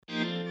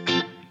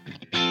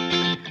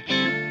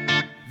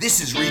This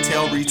is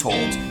Retail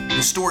Retold,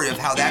 the story of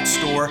how that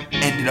store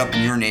ended up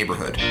in your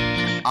neighborhood.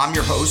 I'm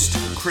your host,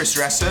 Chris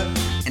Ressa,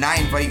 and I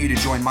invite you to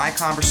join my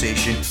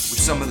conversation with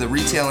some of the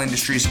retail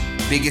industry's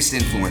biggest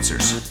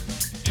influencers.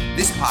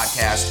 This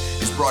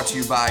podcast is brought to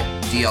you by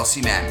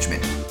DLC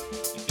Management.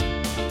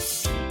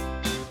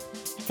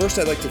 First,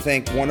 I'd like to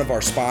thank one of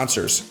our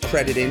sponsors,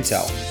 Credit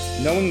Intel.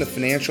 Knowing the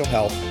financial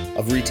health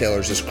of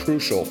retailers is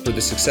crucial for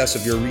the success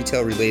of your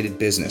retail-related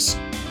business.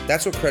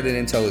 That's what Credit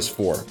Intel is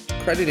for.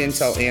 Credit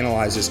Intel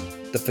analyzes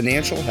the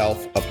financial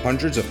health of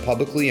hundreds of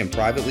publicly and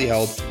privately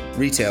held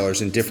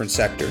retailers in different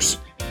sectors.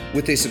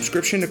 With a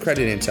subscription to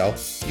Credit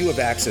Intel, you have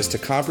access to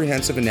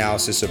comprehensive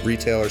analysis of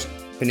retailers'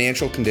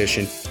 financial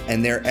condition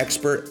and their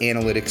expert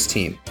analytics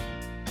team.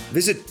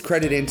 Visit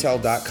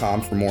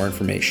creditintel.com for more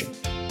information.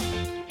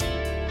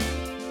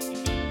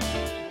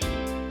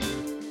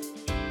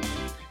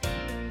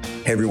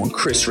 Hey everyone,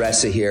 Chris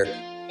Ressa here.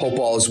 Hope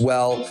all is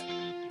well.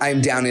 I'm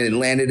down in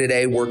Atlanta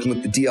today working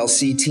with the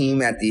DLC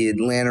team at the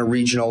Atlanta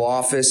regional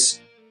office,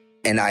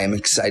 and I am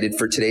excited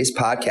for today's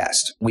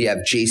podcast. We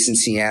have Jayson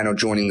Siano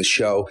joining the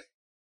show.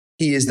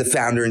 He is the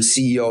founder and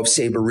CEO of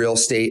Sabre Real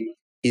Estate.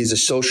 He is a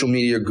social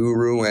media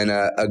guru and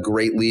a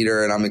great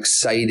leader, and I'm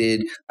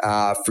excited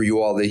for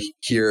you all to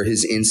hear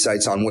his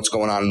insights on what's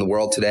going on in the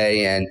world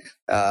today and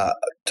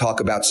talk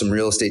about some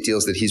real estate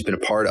deals that he's been a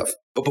part of.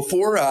 But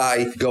before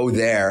I go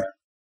there,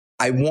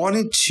 I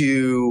wanted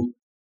to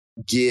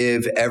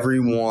give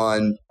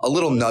everyone a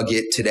little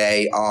nugget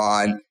today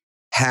on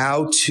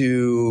how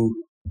to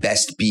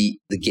best beat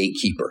the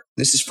gatekeeper.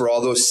 This is for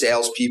all those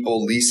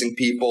salespeople, leasing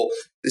people.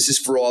 This is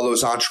for all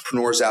those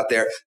entrepreneurs out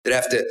there that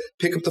have to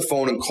pick up the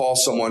phone and call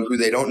someone who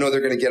they don't know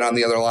they're going to get on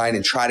the other line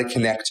and try to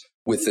connect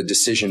with the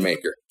decision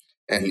maker.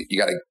 And you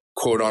got to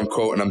quote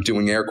unquote, and I'm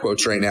doing air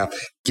quotes right now,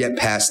 get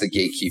past the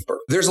gatekeeper.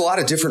 There's a lot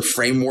of different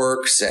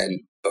frameworks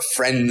and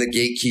befriend the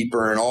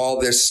gatekeeper and all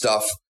this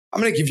stuff. I'm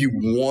going to give you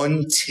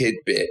one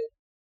tidbit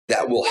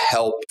that will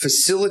help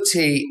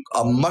facilitate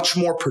a much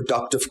more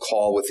productive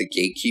call with a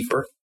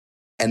gatekeeper.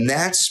 And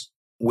that's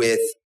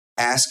with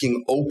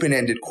asking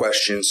open-ended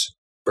questions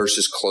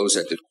versus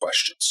close-ended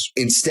questions.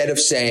 Instead of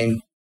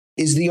saying,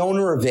 is the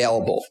owner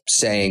available?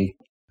 Saying,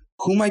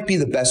 who might be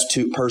the best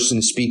person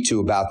to speak to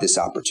about this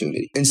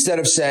opportunity? Instead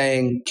of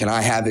saying, can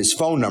I have his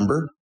phone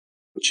number?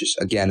 Which is,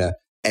 again,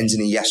 ends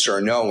in a yes or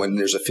a no, and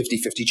there's a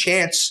 50-50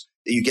 chance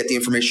that you get the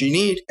information you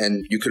need,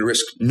 and you could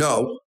risk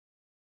no.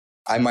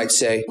 I might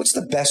say, what's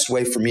the best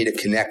way for me to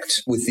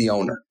connect with the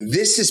owner?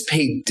 This has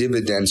paid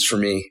dividends for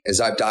me as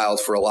I've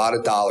dialed for a lot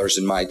of dollars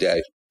in my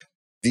day.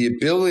 The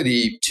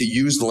ability to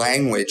use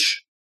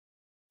language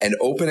and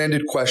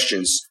open-ended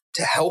questions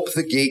to help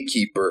the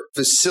gatekeeper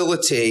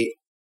facilitate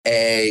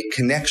a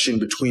connection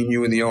between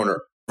you and the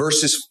owner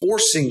versus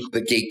forcing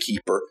the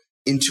gatekeeper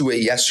into a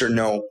yes or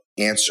no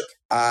answer.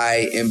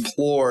 I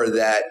implore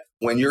that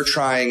when you're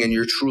trying and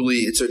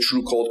it's a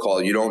true cold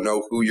call, you don't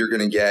know who you're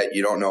going to get,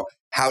 you don't know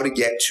how to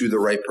get to the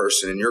right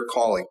person, and you're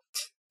calling.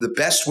 The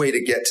best way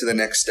to get to the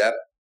next step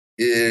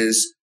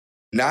is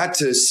not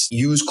to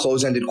use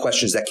close-ended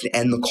questions that can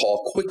end the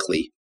call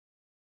quickly,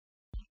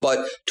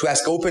 but to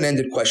ask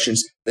open-ended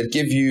questions that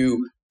give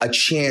you a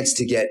chance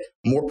to get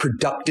more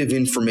productive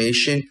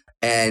information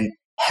and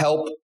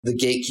help the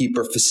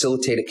gatekeeper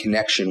facilitate a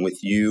connection with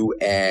you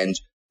and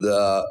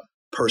the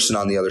person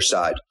on the other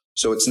side.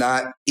 So it's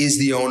not, is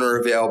the owner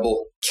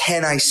available?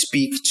 Can I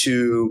speak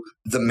to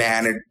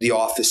the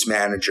office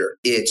manager?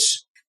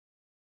 It's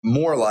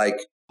more like,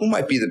 who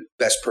might be the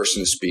best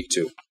person to speak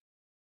to?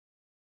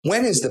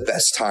 When is the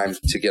best time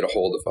to get a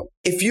hold of them?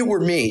 If you were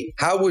me,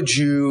 how would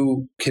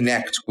you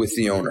connect with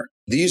the owner?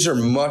 These are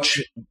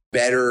much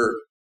better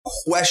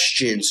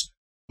questions,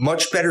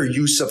 much better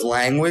use of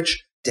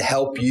language to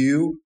help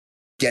you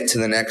get to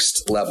the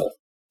next level.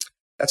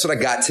 That's what I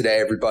got today,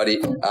 everybody.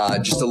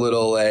 Just a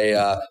little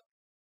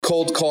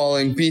cold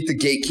calling, beat the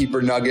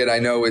gatekeeper nugget. I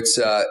know it's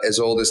as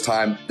old as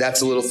time.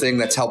 That's a little thing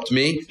that's helped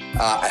me.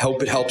 I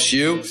hope it helps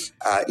you.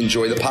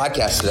 Enjoy the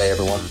podcast today,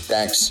 everyone.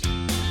 Thanks.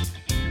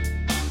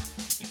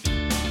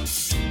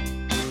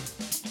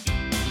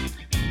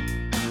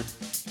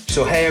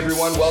 So, hey,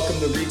 everyone. Welcome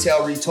to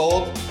Retail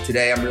Retold.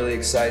 Today, I'm really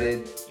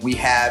excited. We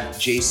have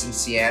Jayson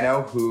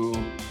Siano, who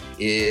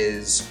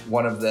is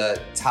one of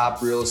the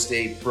top real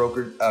estate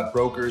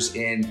brokers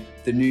in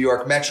the New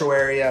York metro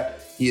area.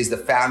 He is the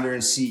founder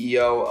and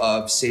CEO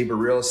of Sabre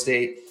Real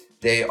Estate.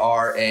 They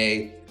are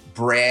a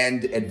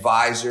brand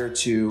advisor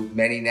to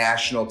many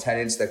national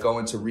tenants that go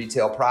into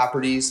retail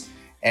properties.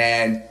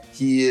 And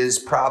he is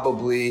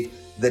probably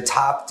the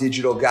top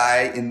digital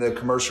guy in the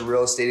commercial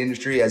real estate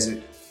industry as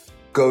it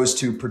goes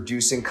to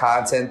producing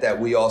content that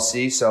we all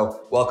see. So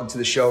welcome to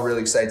the show.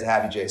 Really excited to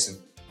have you, Jayson.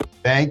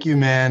 Thank you,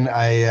 man.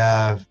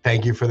 I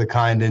thank you for the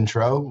kind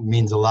intro. It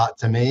means a lot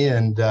to me,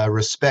 and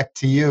respect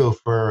to you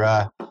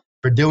for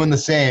doing the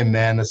same,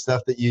 man. The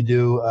stuff that you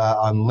do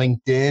on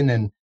LinkedIn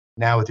and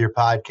now with your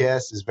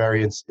podcast is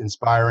very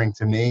inspiring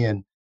to me,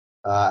 and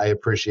I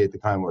appreciate the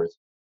kind words.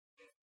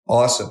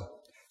 Awesome.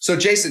 So,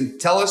 Jayson,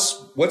 tell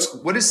us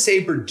what does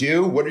Sabre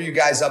do? What are you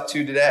guys up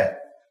to today?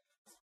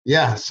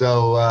 Yeah,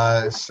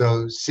 so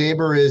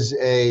Sabre is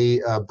a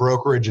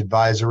brokerage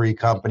advisory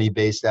company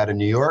based out of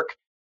New York.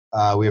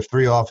 We have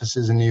 3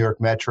 offices in New York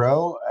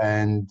Metro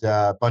and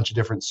a bunch of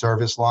different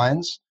service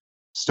lines.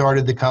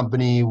 Started the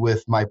company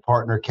with my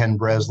partner Ken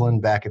Breslin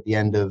back at the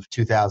end of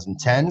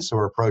 2010, so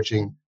we're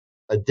approaching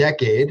a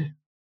decade.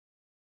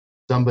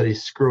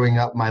 Somebody's screwing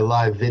up my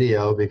live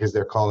video because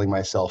they're calling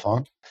my cell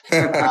phone.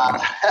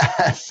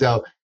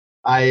 So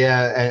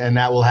and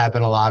that will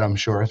happen a lot, I'm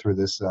sure, through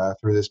this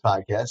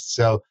podcast.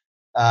 So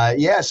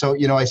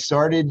so I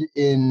started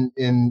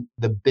in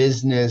the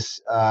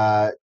business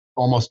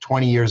almost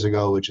 20 years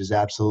ago, which is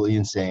absolutely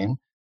insane.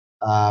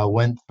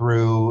 Went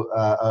through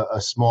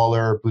a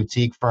smaller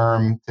boutique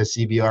firm to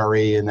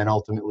CBRE, and then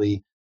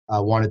ultimately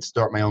wanted to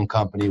start my own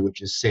company,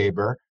 which is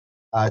Sabre.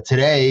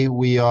 Today,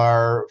 we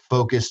are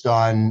focused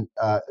on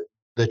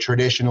the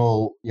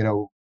traditional,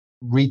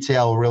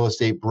 retail real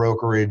estate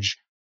brokerage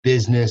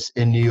business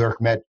in New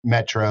York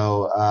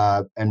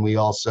Metro, and we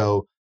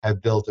also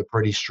have built a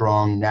pretty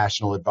strong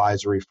national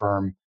advisory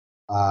firm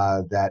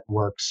that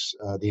works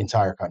the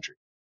entire country.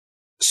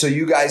 So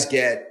you guys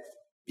get,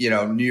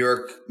 New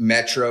York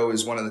Metro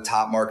is one of the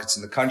top markets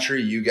in the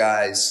country. You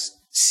guys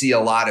see a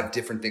lot of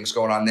different things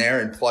going on there.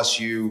 And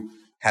plus you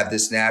have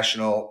this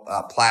national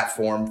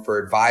platform for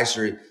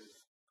advisory.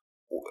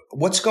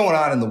 What's going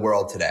on in the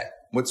world today?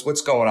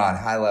 What's going on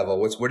high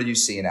level? What are you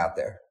seeing out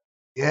there?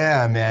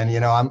 Yeah, man.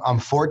 I'm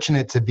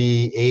fortunate to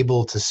be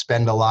able to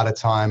spend a lot of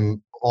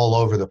time all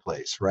over the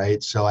place,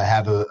 right? So I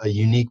have a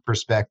unique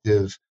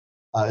perspective,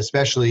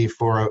 especially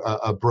for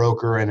a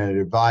broker and an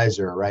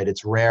advisor, right?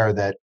 It's rare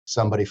that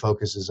somebody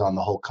focuses on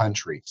the whole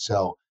country.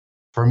 So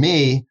for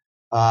me,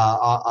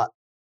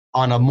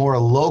 on a more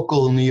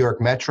local New York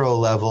Metro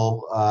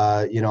level,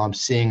 I'm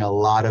seeing a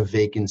lot of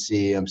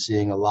vacancy. I'm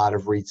seeing a lot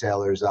of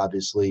retailers,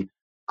 obviously,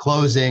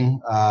 closing.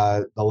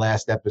 The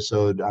last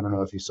episode, I don't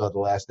know if you saw the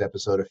last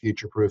episode of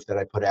Future Proof that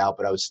I put out,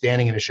 but I was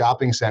standing in a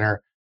shopping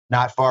center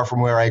not far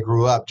from where I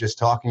grew up, just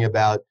talking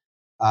about,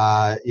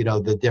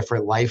 the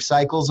different life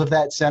cycles of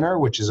that center,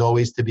 which is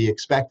always to be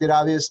expected,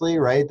 obviously,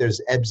 right? There's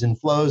ebbs and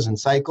flows and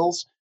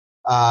cycles.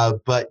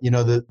 But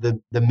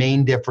the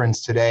main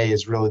difference today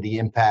is really the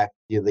impact,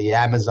 the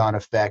Amazon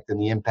effect,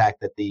 and the impact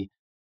that the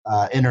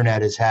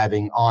internet is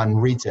having on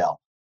retail.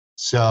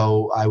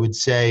 So I would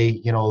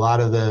say, a lot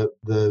of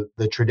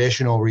the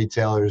traditional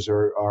retailers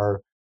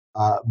are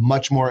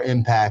much more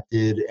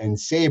impacted, and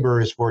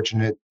Sabre is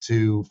fortunate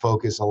to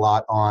focus a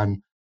lot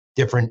on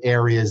different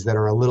areas that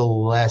are a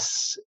little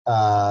less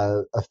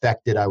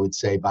affected, I would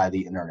say, by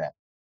the internet.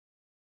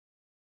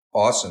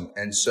 Awesome.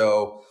 And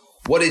so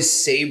what is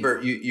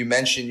Sabre? You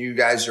mentioned you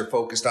guys are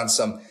focused on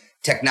some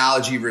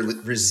technology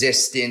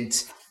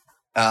resistant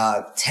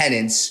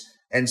tenants.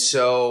 And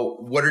so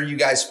what are you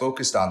guys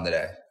focused on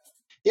today?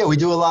 Yeah, we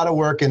do a lot of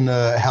work in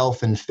the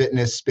health and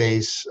fitness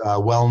space,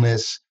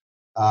 wellness,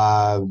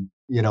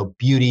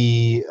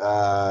 beauty,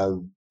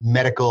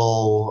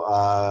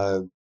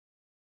 medical,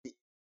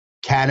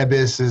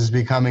 cannabis is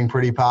becoming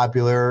pretty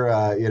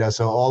popular.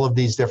 So all of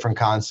these different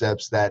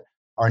concepts that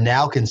are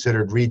now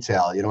considered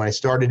retail. When I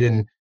started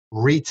in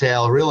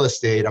retail real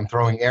estate, I'm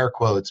throwing air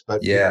quotes,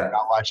 but Yeah.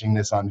 not watching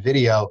this on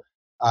video.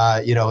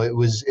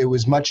 It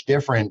was much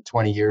different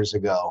 20 years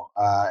ago,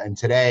 and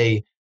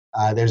today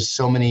there's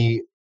so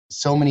many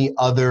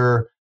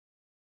other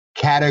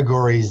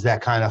categories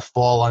that kind of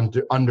fall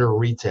under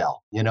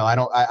retail.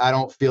 I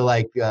don't feel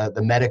like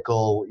the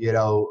medical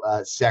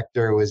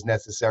sector was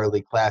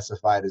necessarily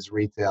classified as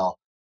retail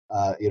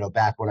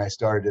back when I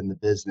started in the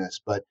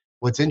business. But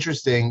what's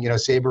interesting,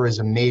 Sabre is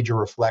a major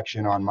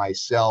reflection on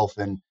myself,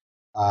 and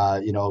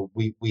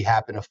we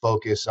happen to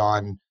focus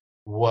on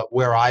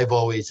where I've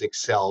always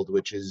excelled,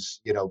 which is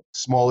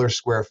smaller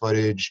square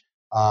footage,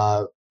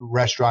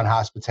 restaurant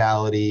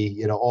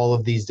hospitality, all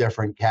of these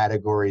different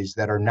categories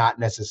that are not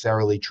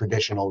necessarily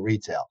traditional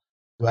retail.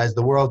 So as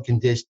the world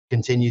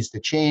continues to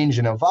change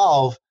and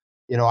evolve,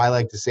 I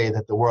like to say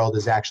that the world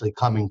is actually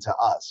coming to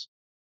us.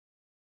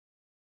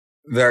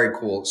 Very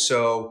cool.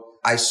 So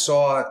I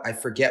I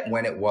forget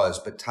when it was,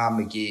 but Tom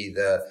McGee,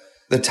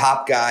 the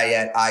top guy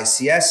at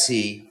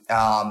ICSC,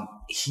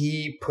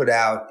 he put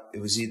out, it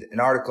was either an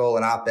article,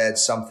 an op-ed,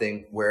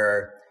 something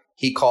where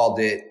he called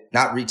it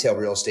not retail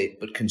real estate,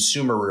 but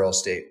consumer real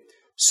estate.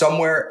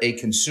 Somewhere a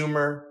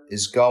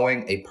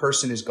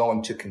person is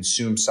going to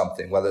consume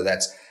something, whether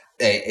that's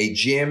a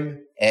gym,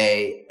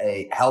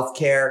 a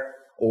healthcare,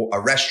 or a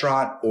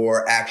restaurant,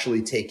 or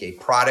actually take a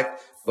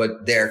product,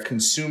 but they're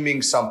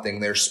consuming something.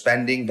 They're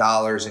spending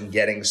dollars and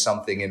getting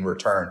something in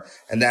return.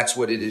 And that's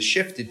what it has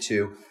shifted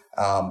to.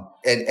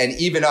 And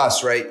even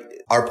us, right?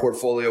 Our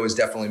portfolio is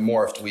definitely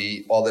morphed.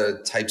 All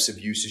the types of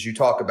uses you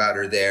talk about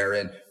are there.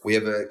 And we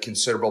have a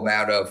considerable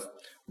amount of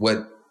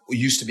what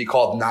used to be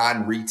called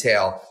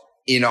non-retail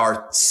in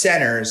our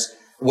centers.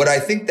 What I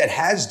think that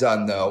has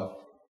done, though,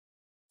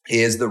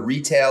 is the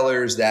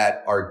retailers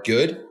that are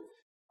good,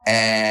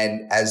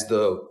 and as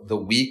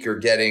the weak are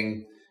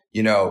getting,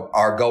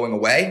 are going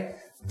away,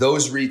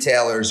 those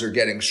retailers are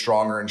getting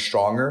stronger and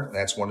stronger. And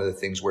that's one of the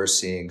things we're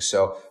seeing.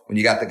 So when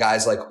you got the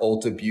guys like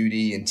Ulta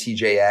Beauty and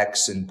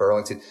TJX and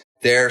Burlington,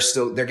 they're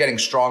getting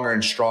stronger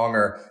and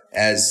stronger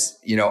as,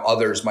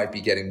 others might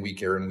be getting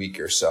weaker and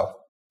weaker. So.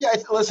 Yeah,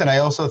 listen, I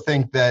also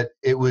think that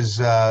it was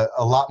a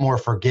lot more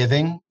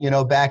forgiving,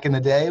 back in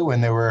the day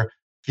when there were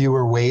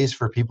fewer ways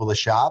for people to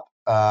shop.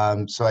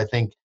 So I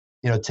think,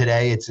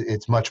 today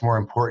it's much more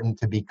important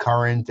to be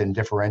current and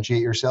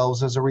differentiate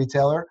yourselves as a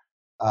retailer,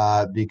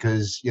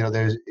 because,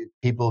 there's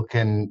people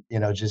can,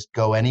 just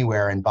go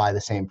anywhere and buy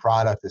the same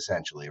product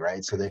essentially,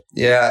 right? So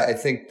yeah, I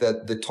think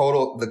that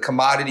the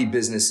commodity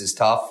business is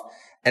tough.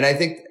 And I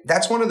think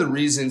that's one of the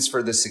reasons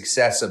for the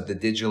success of the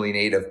digitally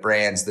native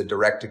brands, the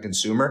direct to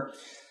consumer.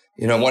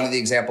 One of the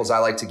examples I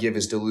like to give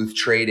is Duluth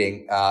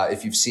Trading.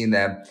 If you've seen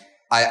them,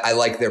 I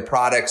like their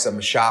products. I'm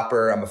a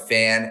shopper. I'm a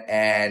fan.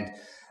 And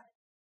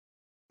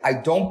I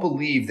don't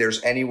believe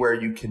there's anywhere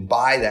you can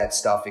buy that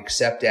stuff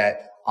except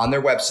on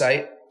their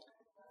website,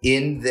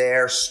 in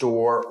their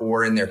store,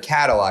 or in their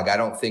catalog. I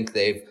don't think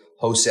they've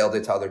wholesaled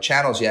it to other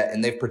channels yet,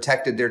 and they've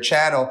protected their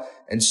channel.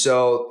 And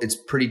so it's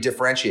pretty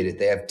differentiated.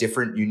 They have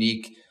different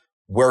unique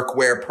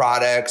workwear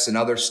products and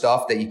other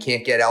stuff that you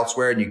can't get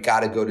elsewhere. And you got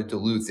to go to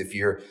Duluth if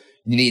you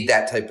need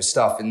that type of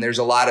stuff. And there's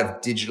a lot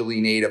of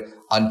digitally native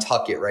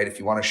Untuck It, right? If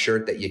you want a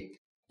shirt that you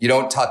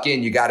don't tuck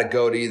in, you got to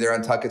go to either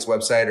Untuck It's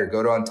website or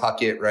go to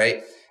Untuck It,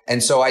 right?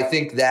 And so I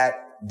think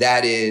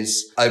that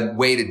is a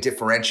way to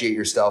differentiate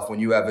yourself when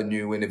you have a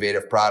new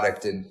innovative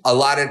product. And a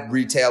lot of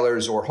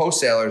retailers or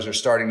wholesalers are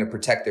starting to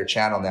protect their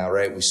channel now,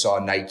 right? We saw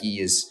Nike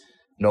is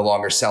no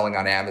longer selling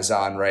on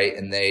Amazon, right?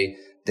 And they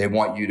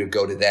want you to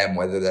go to them,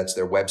 whether that's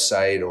their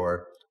website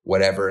or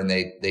whatever. And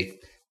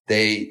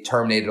they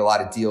terminated a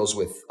lot of deals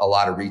with a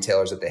lot of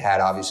retailers that they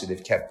had. Obviously,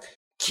 they've kept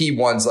key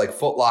ones like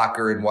Foot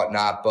Locker and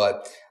whatnot.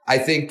 But I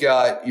think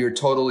you're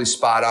totally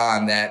spot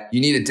on that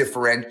you need a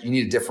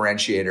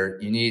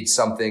differentiator. You need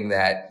something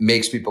that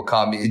makes people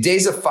come. The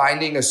days of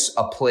finding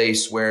a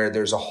place where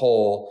there's a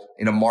hole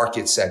in a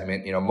market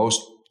segment,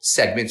 most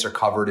segments are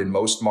covered in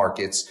most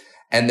markets,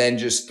 and then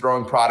just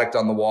throwing product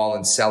on the wall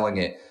and selling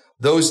it.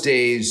 Those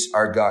days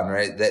are gone,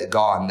 right?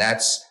 Gone.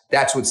 That's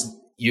what's,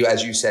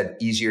 as you said,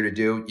 easier to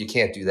do. You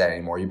can't do that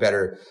anymore. You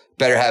better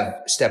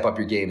step up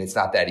your game. It's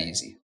not that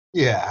easy.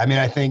 Yeah, I mean,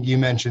 I think you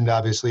mentioned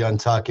obviously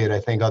Untuck It. I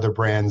think other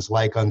brands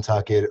like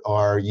Untuck It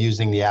are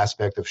using the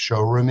aspect of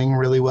showrooming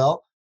really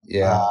well.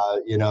 Yeah.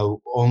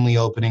 Only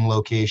opening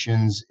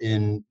locations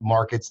in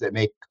markets that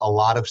make a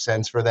lot of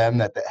sense for them,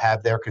 that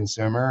have their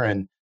consumer,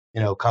 and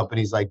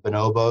companies like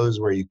Bonobos,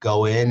 where you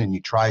go in and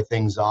you try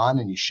things on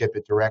and you ship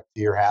it direct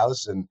to your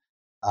house. And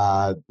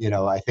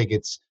I think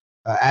it's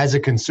as a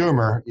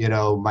consumer,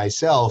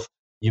 myself.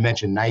 You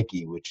mentioned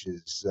Nike, which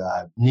is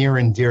near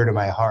and dear to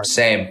my heart.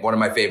 Same. One of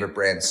my favorite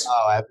brands.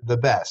 Oh, the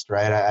best,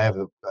 right? I have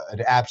an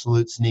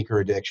absolute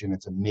sneaker addiction.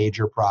 It's a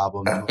major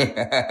problem.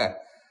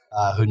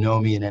 Who know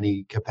me in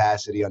any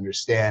capacity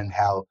understand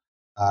how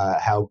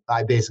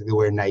I basically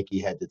wear Nike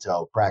head to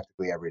toe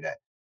practically every day.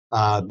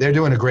 They're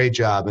doing a great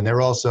job, and they're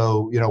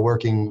also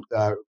working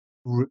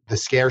the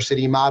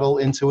scarcity model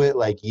into it,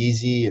 like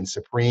Yeezy and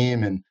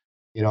Supreme, and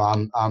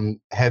I'm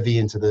heavy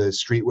into the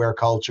streetwear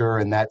culture,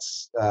 and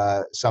that's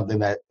something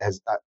that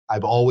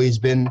I've always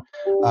been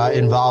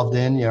involved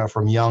in,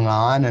 from young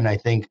on. And I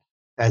think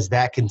as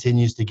that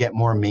continues to get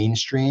more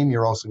mainstream,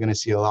 you're also going to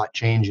see a lot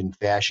change in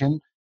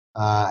fashion.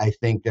 I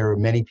think there are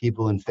many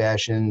people in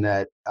fashion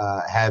that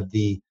have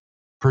the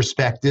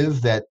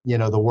perspective that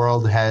the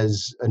world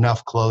has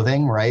enough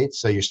clothing, right?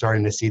 So you're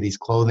starting to see these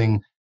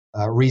clothing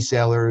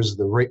resellers,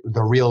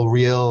 the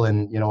Real,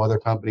 and other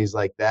companies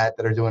like that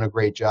are doing a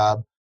great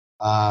job.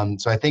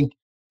 So I think,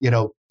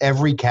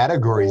 every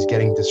category is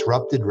getting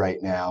disrupted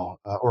right now,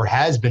 or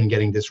has been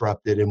getting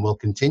disrupted and will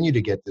continue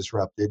to get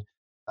disrupted.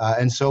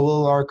 And so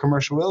will our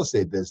commercial real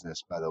estate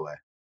business, by the way.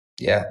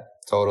 Yeah,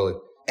 totally.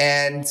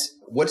 And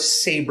what's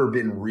Sabre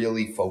been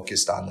really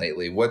focused on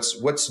lately?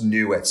 What's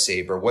new at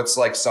Sabre? What's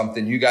like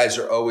something you guys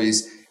are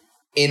always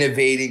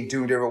innovating,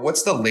 doing different?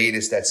 What's the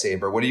latest at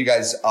Sabre? What are you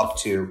guys up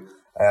to?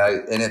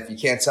 And if you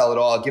can't tell it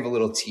all, I'll give a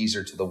little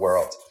teaser to the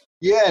world.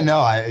 Yeah, no,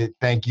 I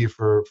thank you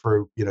for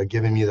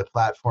giving me the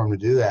platform to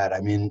do that.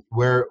 I mean,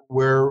 we're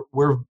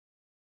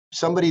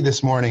somebody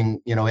this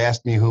morning,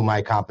 asked me who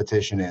my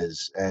competition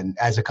is, and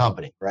as a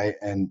company, right?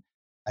 And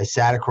I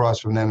sat across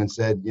from them and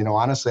said,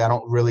 honestly, I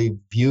don't really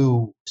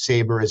view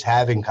Sabre as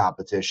having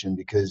competition,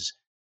 because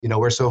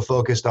we're so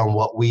focused on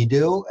what we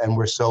do, and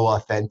we're so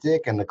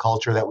authentic, and the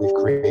culture that we've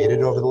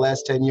created over the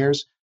last 10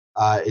 years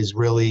is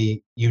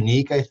really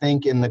unique, I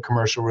think, in the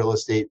commercial real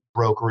estate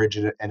brokerage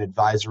and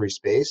advisory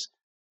space.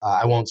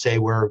 I won't say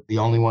we're the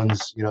only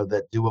ones,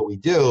 that do what we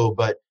do,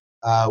 but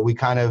we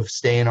kind of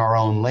stay in our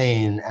own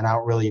lane, and I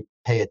don't really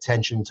pay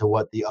attention to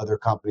what the other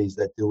companies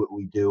that do what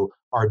we do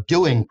are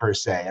doing per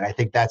se. And I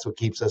think that's what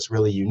keeps us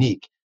really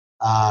unique.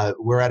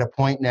 We're at a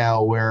point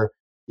now where,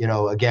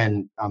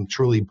 again, I'm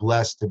truly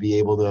blessed to be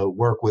able to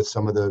work with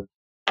some of the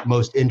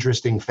most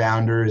interesting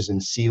founders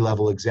and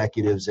C-level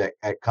executives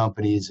at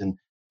companies. And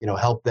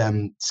help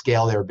them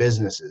scale their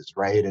businesses,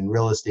 right? And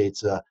real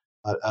estate's a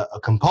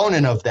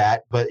component of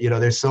that, but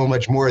there's so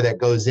much more that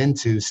goes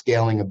into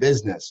scaling a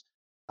business.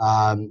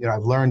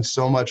 I've learned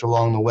so much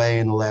along the way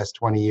in the last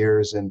 20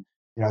 years, and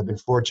I've been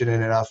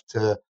fortunate enough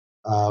to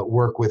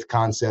work with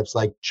concepts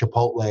like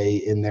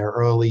Chipotle in their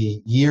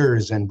early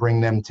years and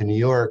bring them to New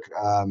York.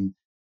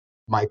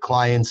 My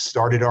clients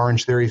started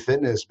Orange Theory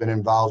Fitness, been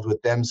involved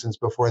with them since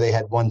before they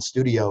had one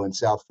studio in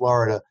South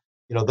Florida.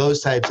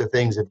 Those types of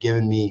things have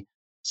given me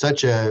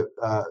such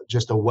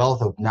just a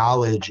wealth of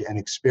knowledge and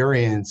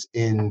experience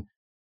in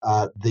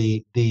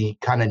the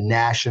kind of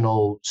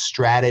national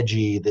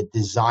strategy, the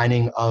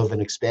designing of an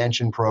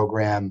expansion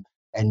program,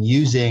 and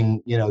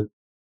using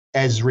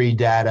Esri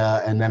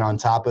data, and then on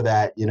top of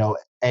that,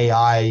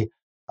 AI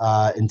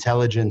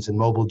intelligence and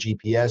mobile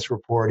GPS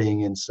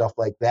reporting and stuff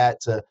like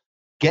that to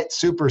get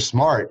super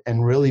smart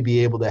and really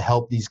be able to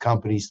help these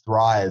companies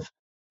thrive,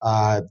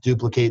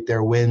 duplicate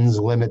their wins,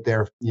 limit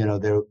their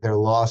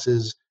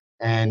losses.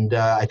 And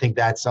I think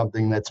that's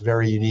something that's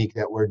very unique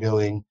that we're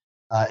doing,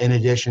 in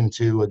addition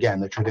to, again,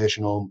 the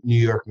traditional New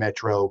York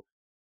Metro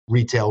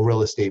retail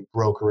real estate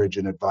brokerage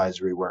and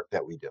advisory work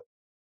that we do.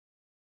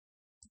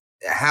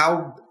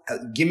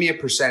 Give me a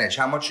percentage.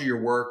 How much of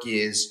your work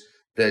is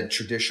the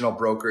traditional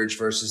brokerage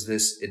versus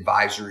this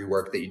advisory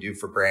work that you do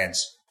for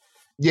brands?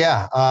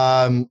 Yeah,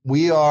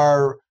 we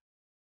are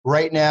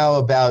right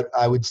now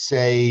I would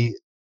say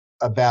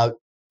about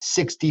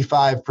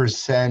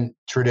 65%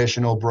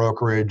 traditional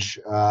brokerage,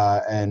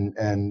 and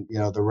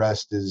the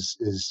rest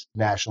is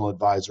national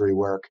advisory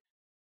work.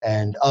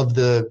 And of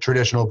the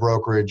traditional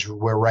brokerage,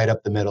 we're right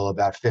up the middle,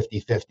 about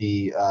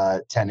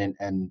 50-50 tenant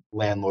and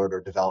landlord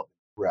or development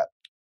rep.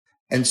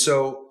 And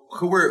so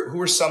who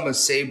are some of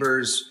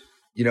Saber's,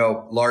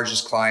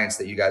 largest clients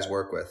that you guys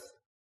work with?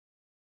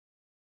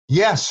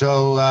 Yeah,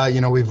 so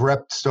we've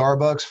repped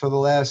Starbucks for the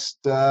last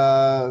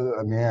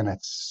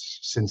it's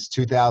since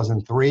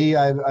 2003.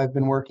 I've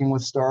been working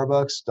with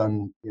Starbucks,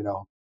 done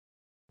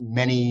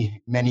many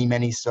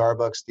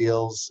Starbucks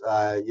deals.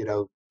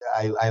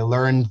 I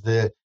learned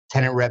the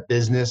tenant rep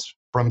business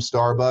from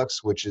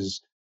Starbucks, which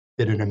has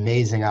been an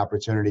amazing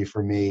opportunity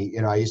for me.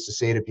 I used to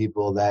say to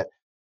people that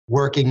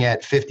working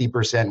at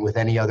 50% with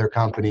any other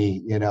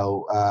company,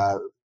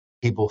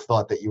 people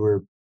thought that you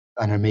were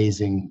an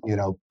amazing,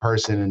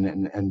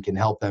 person and can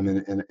help them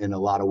in a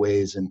lot of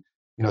ways. And,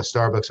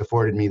 Starbucks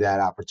afforded me that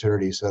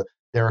opportunity. So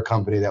they're a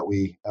company that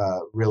we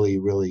really,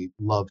 really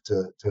love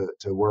to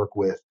work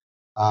with.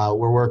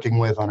 We're working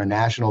with, on a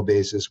national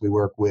basis, we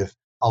work with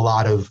a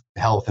lot of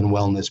health and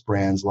wellness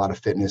brands, a lot of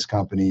fitness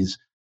companies,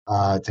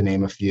 to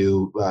name a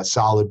few.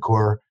 Solid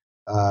Core,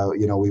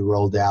 we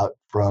rolled out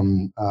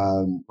from,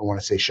 I want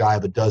to say shy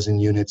of a dozen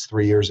units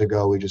 3 years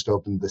ago. We just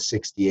opened the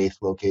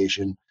 68th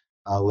location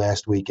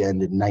last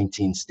weekend in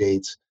 19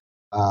 states.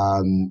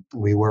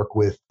 We work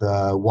with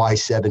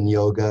Y7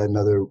 Yoga,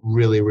 another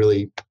really,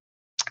 really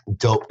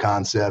dope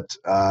concept.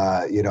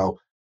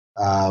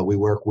 We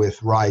work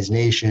with Rise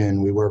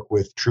Nation. We work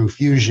with True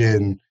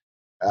Fusion.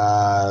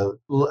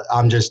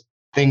 I'm just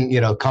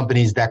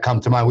companies that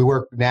come to mind. We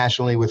work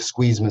nationally with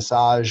Squeeze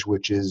Massage,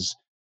 which is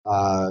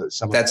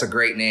That's a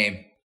great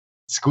name.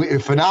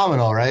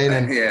 Phenomenal, right?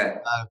 And yeah.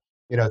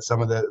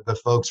 Some of the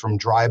folks from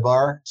Dry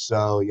Bar.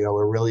 So,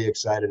 we're really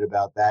excited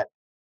about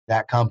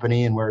that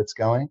company and where it's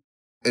going.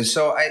 And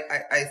so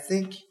I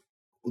think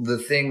the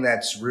thing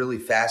that's really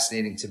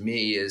fascinating to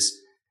me is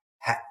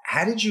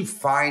how did you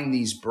find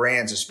these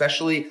brands,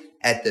 especially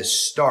at the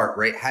start,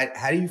 right?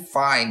 How do you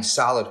find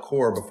Solid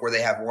Core before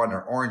they have one,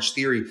 or Orange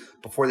Theory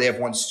before they have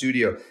one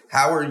studio?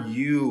 How are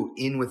you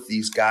in with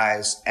these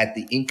guys at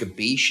the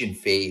incubation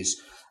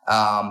phase,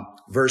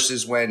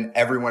 versus when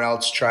everyone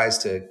else tries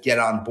to get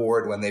on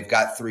board when they've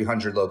got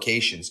 300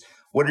 locations?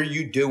 What are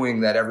you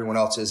doing that everyone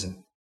else isn't?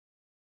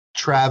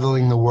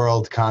 Traveling the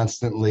world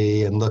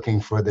constantly and looking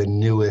for the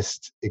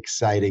newest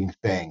exciting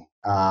thing.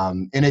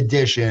 In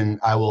addition,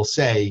 I will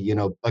say,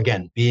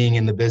 again, being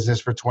in the business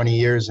for 20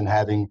 years and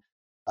having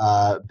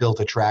built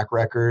a track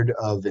record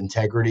of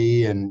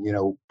integrity and,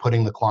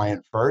 putting the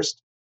client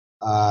first,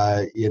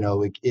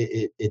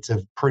 it's a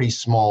pretty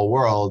small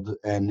world,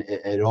 and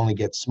it only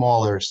gets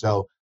smaller.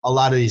 So a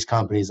lot of these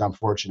companies, I'm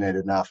fortunate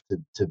enough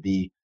to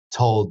be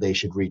told they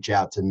should reach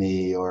out to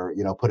me or,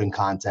 put in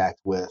contact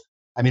with.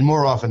 I mean,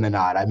 more often than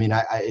not. I mean,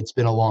 it's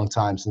been a long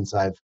time since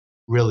I've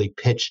really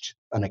pitched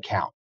an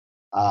account.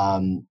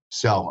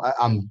 So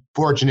I'm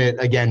fortunate,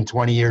 again,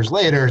 20 years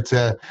later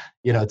to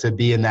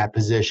be in that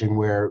position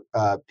where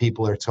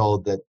people are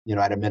told that,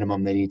 at a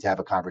minimum, they need to have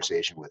a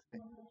conversation with me.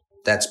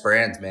 That's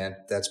brand, man.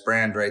 That's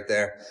brand right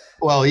there.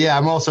 Well, yeah,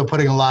 I'm also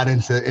putting a lot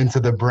into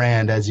the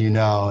brand, as you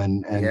know,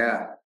 and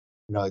yeah,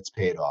 it's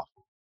paid off.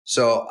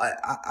 So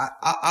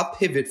I'll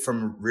pivot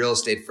from real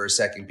estate for a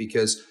second,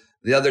 because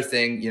the other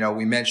thing,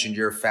 we mentioned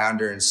you're a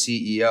founder and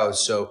CEO.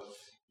 So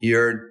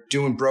you're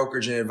doing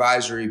brokerage and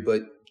advisory,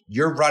 but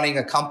you're running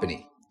a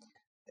company,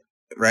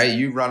 right?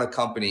 You run a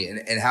company.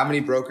 And how many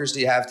brokers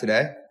do you have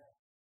today?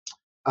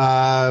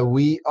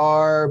 We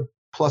are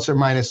plus or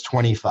minus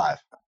 25.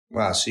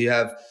 Wow. So you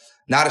have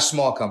not a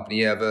small company.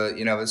 You have a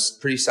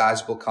pretty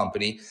sizable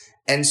company.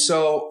 And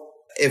so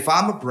if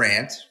I'm a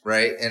brand,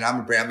 right, and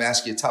I'm gonna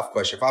ask you a tough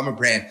question. If I'm a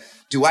brand,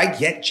 do I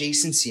get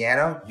Jayson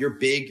Siano? You're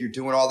big, you're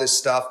doing all this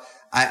stuff.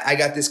 I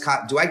got this.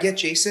 Do I get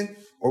Jayson,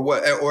 or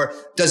what? Or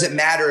does it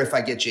matter if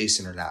I get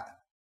Jayson or not?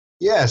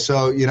 Yeah,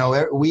 so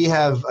we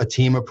have a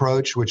team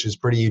approach, which is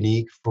pretty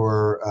unique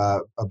for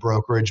a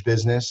brokerage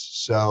business.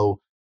 So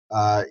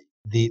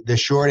the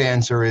short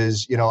answer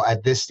is,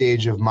 at this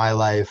stage of my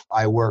life,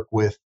 I work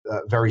with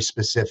very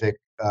specific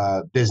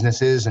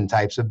businesses and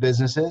types of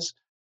businesses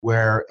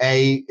where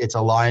it's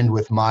aligned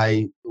with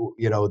my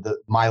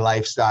my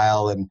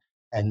lifestyle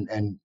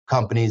and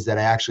companies that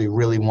I actually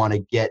really want to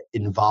get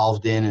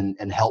involved in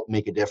and help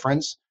make a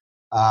difference.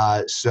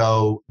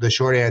 So the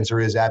short answer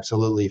is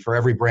absolutely. For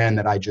every brand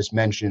that I just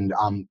mentioned,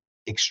 I'm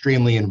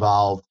extremely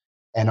involved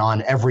and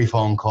on every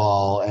phone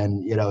call.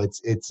 And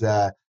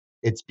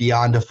it's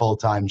beyond a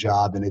full-time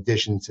job. In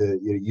addition to,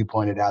 you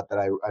pointed out that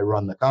I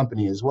run the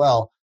company as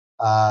well.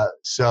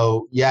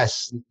 So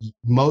yes,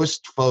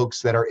 most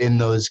folks that are in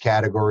those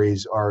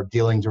categories are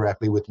dealing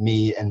directly with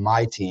me and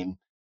my team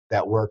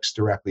that works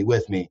directly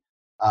with me.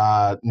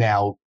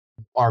 Now,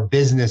 our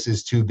business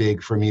is too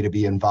big for me to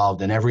be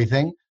involved in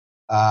everything.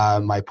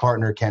 My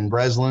partner, Ken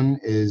Breslin,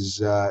 is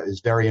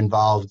very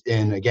involved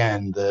in,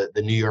 again, the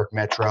New York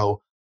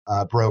Metro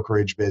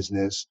brokerage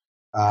business.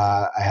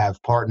 I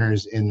have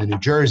partners in the New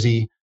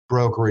Jersey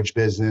brokerage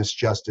business,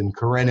 Justin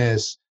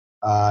Korinis,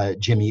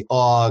 Jimmy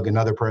Ogg,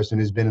 another person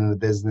who's been in the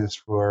business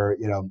for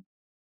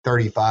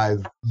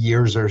 35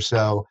 years or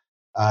so,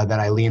 that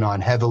I lean on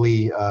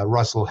heavily.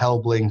 Russell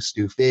Helbling,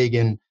 Stu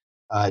Fagan,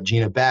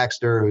 Gina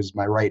Baxter, who's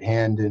my right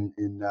hand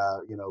in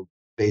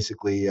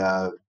basically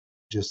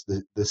just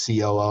the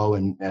COO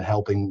and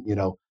helping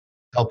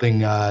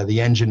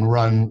the engine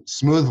run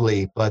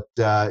smoothly. But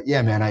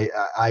yeah, man,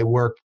 I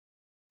work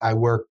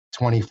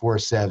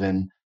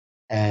 24/7,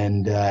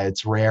 and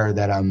it's rare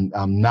that I'm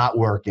not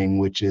working,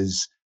 which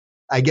is,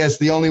 I guess,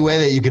 the only way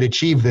that you could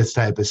achieve this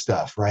type of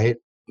stuff, right?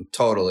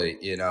 Totally.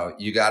 You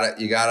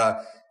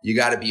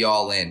gotta be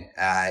all in.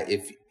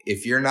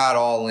 If you're not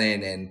all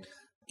in, and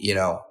you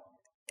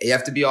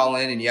have to be all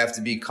in, and you have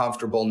to be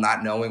comfortable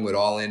not knowing what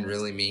all in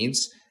really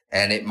means.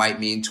 And it might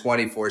mean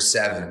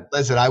 24/7.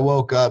 Listen, I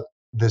woke up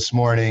this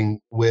morning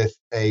with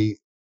a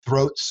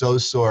throat so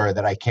sore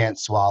that I can't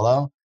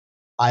swallow.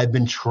 I've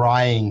been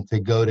trying to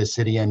go to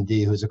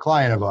CityMD, who's a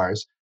client of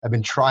ours. I've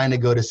been trying to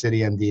go to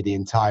CityMD the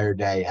entire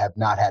day, have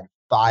not had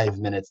 5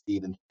 minutes to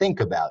even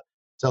think about.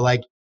 So,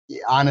 like,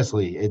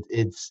 honestly,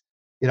 it's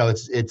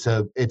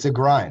a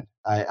grind.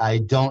 I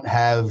don't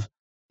have,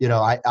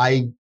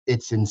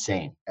 it's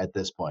insane at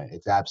this point.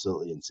 It's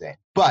absolutely insane.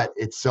 But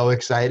it's so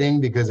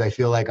exciting because I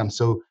feel like I'm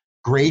so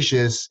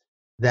gracious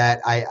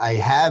that I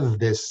have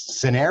this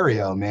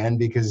scenario, man,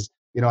 because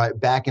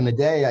back in the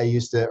day, I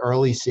used to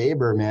early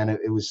saber, man.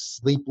 It was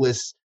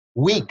sleepless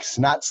weeks,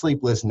 not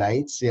sleepless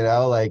nights.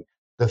 Like,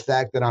 the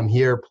fact that I'm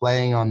here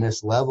playing on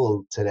this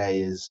level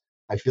today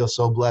I feel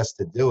so blessed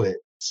to do it.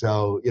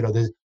 So,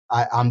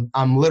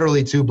 I'm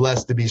literally too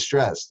blessed to be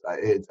stressed.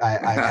 I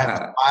have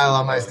a smile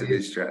on my face. To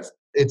be stressed.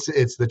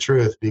 It's the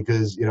truth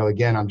because,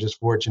 again, I'm just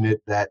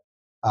fortunate that,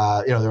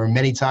 there were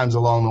many times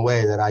along the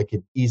way that I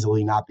could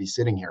easily not be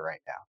sitting here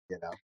right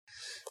now,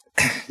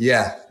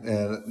 Yeah,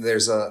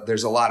 there's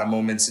a lot of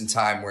moments in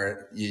time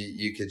where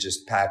you could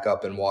just pack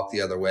up and walk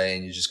the other way,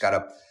 and you just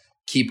gotta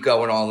keep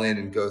going all in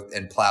and go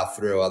and plow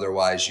through.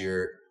 Otherwise,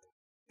 you're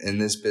in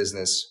this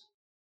business.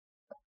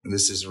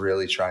 This is a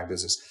really trying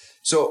business.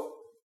 So,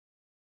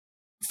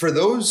 for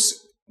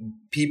those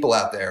people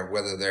out there,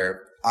 whether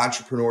they're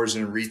entrepreneurs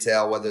in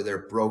retail, whether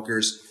they're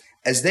brokers,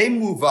 as they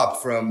move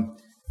up from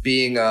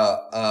being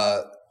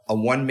a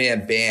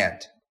one-man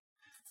band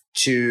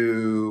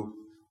to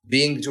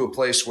being to a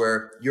place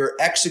where you're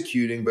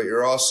executing, but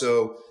you're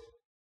also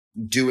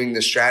doing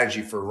the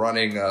strategy for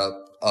running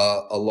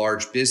a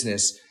large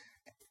business.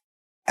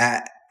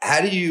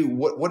 How do you,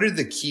 what are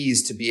the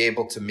keys to be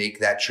able to make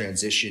that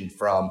transition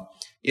from,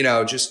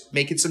 just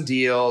making some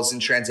deals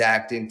and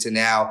transacting to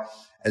now,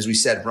 as we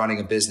said, running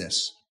a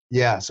business?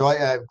 Yeah. So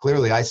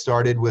I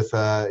started with,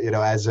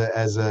 as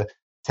a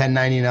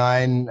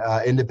 1099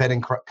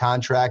 independent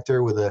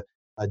contractor with a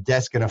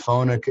desk and a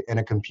phone and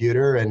a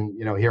computer. And,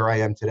 here I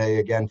am today,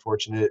 again,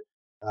 fortunate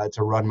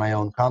to run my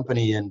own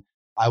company. And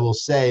I will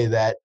say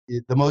that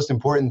the most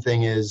important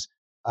thing is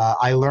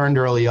I learned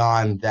early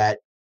on that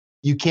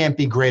you can't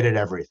be great at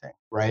everything,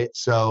 right?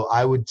 So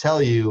I would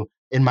tell you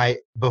in my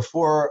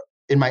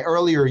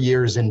earlier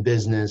years in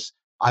business,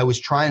 I was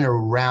trying to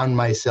round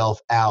myself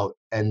out,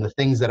 and the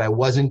things that I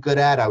wasn't good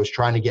at, I was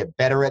trying to get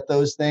better at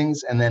those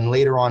things. And then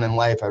later on in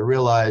life, I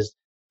realized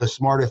the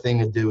smarter thing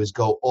to do is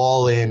go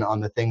all in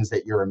on the things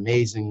that you're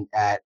amazing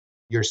at,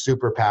 your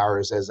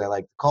superpowers, as I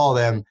like to call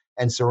them,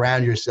 and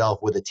surround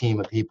yourself with a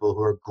team of people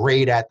who are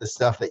great at the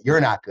stuff that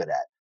you're not good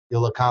at.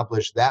 You'll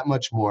accomplish that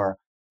much more.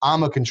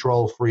 I'm a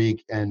control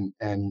freak, and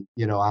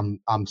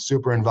I'm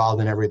super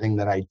involved in everything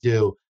that I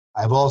do.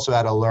 I've also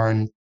had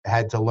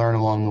to learn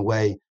along the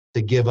way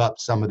to give up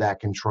some of that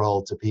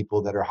control to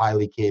people that are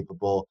highly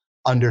capable,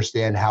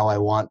 understand how I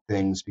want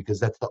things, because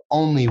that's the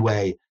only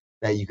way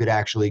that you could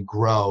actually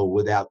grow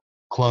without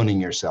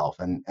cloning yourself.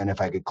 And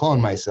if I could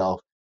clone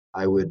myself,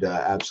 I would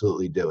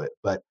absolutely do it.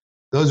 But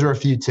those are a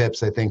few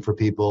tips, I think, for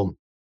people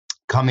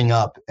coming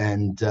up.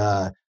 And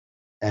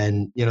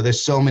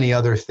there's so many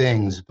other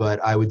things,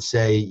 but I would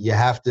say you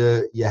have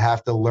to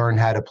learn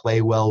how to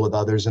play well with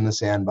others in the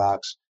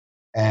sandbox,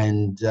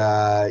 and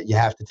you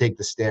have to take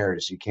the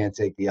stairs. You can't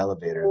take the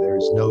elevator.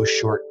 There's no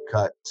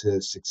shortcut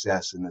to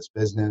success in this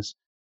business,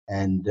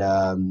 and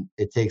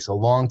it takes a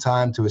long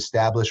time to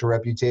establish a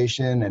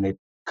reputation, and it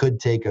could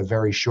take a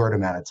very short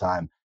amount of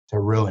time to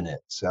ruin it.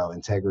 So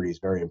integrity is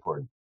very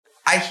important.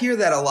 I hear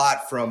that a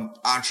lot from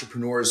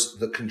entrepreneurs,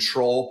 the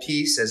control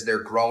piece as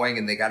they're growing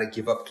and they got to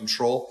give up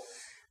control.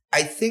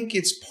 I think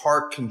it's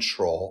part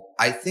control.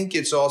 I think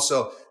it's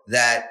also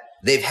that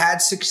they've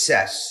had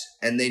success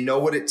and they know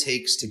what it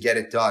takes to get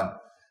it done.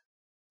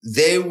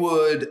 They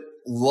would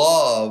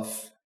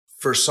love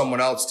for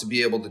someone else to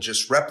be able to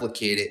just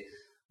replicate it,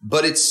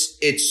 but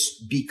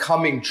it's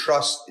becoming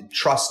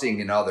trusting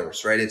in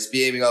others, right? It's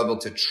being able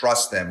to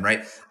trust them,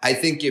 right? I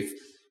think if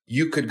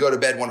you could go to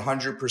bed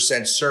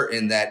 100%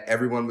 certain that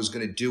everyone was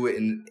going to do it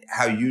and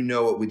how you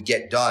know it would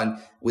get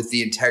done with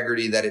the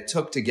integrity that it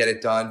took to get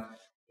it done,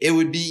 it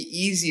would be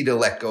easy to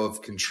let go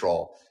of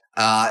control.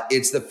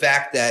 It's the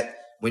fact that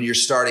when you're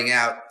starting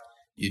out,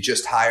 you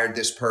just hired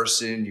this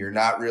person, you're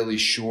not really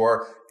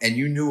sure, and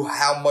you knew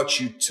how much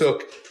you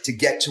took to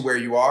get to where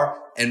you are,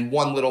 and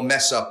one little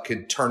mess up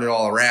could turn it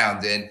all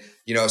around. And,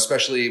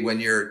 especially when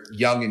you're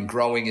young and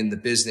growing in the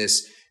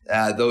business,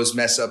 those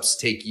mess ups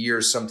take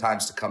years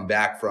sometimes to come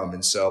back from.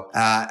 And so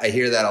I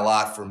hear that a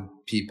lot from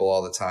people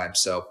all the time.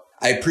 So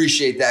I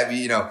appreciate that,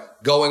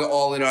 going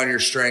all in on your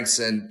strengths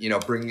and,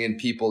 bringing in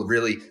people,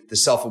 really the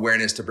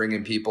self-awareness to bring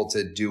in people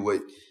to do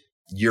what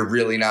you're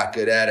really not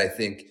good at. I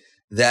think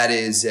that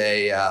is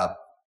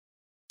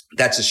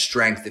that's a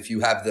strength. If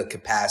you have the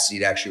capacity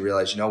to actually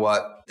realize,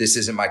 this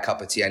isn't my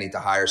cup of tea. I need to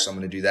hire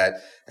someone to do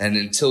that. And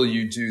until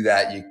you do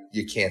that,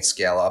 you can't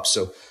scale up.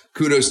 So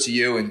kudos to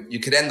you. And you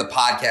could end the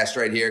podcast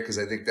right here because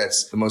I think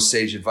that's the most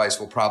sage advice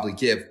we'll probably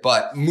give.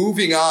 But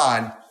moving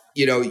on,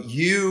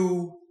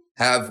 you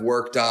have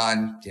worked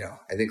on,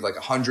 I think like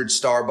 100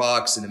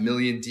 Starbucks and 1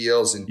 million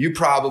deals. And you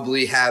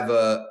probably have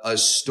a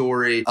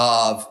story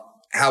of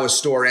how a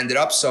store ended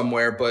up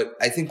somewhere. But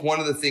I think one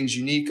of the things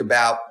unique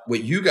about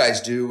what you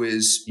guys do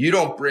is you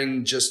don't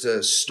bring just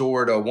a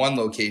store to one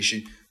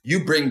location.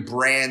 You bring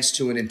brands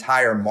to an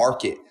entire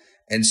market.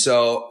 And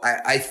so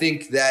I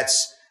think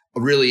that's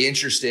really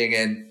interesting.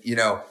 And,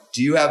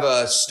 do you have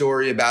a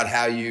story about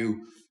how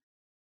you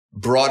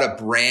brought a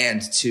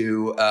brand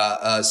to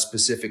a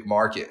specific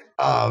market?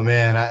 Oh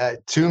man,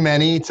 too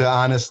many to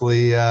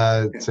honestly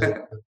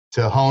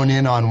to hone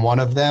in on one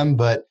of them.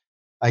 But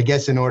I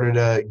guess in order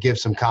to give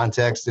some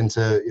context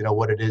into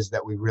what it is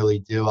that we really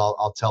do,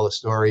 I'll tell a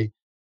story.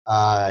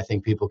 I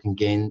think people can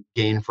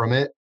gain from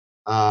it.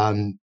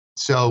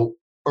 So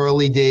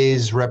early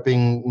days,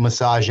 repping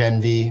Massage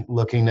Envy,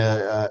 looking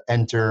to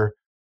enter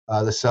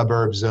the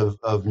suburbs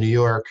of New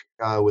York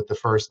with the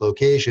first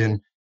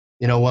location.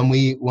 When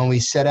we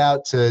set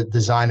out to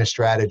design a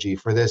strategy,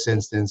 for this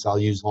instance, I'll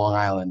use Long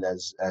Island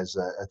as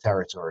a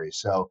territory.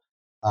 So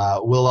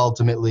we'll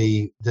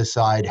ultimately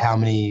decide how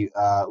many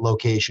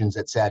locations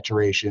at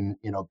saturation,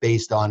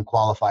 based on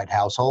qualified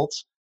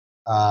households.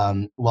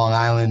 Long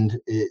Island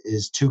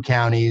is 2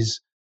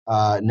 counties.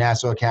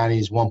 Nassau County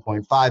is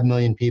 1.5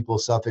 million people.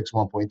 Suffolk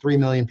 1.3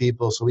 million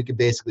people. So we could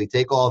basically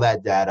take all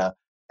that data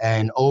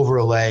and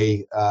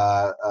overlay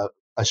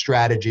a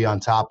strategy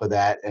on top of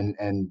that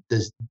and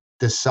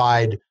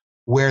decide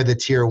where the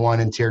tier 1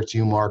 and tier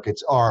 2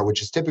 markets are,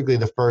 which is typically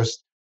the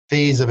first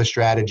phase of a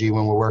strategy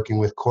when we're working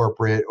with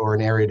corporate or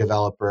an area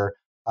developer.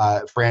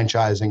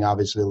 Franchising,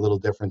 obviously a little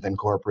different than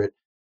corporate.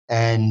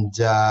 And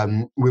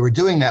we were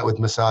doing that with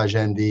Massage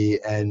Envy,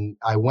 and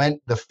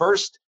the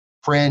first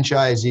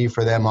franchisee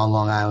for them on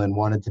Long Island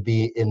wanted to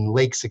be in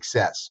Lake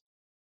Success.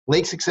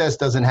 Lake Success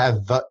doesn't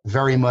have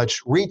very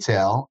much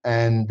retail,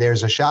 and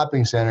there's a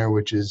shopping center,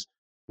 which is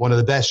one of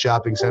the best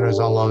shopping centers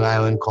on Long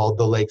Island, called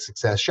the Lake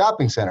Success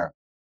Shopping Center.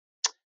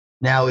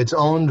 Now it's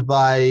owned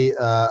by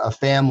a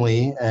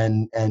family,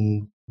 and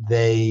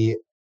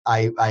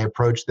I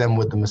approached them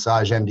with the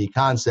Massage MD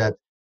concept,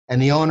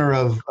 and the owner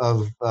of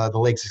the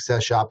Lake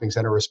Success Shopping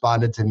Center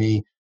responded to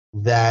me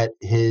that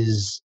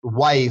his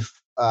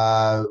wife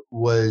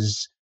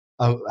was,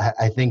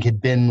 I think, had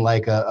been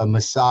like a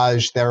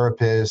massage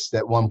therapist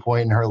at one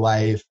point in her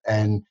life,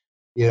 and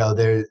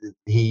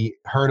he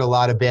heard a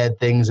lot of bad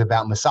things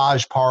about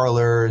massage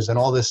parlors and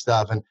all this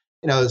stuff, and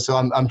so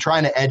I'm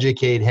trying to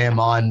educate him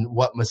on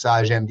what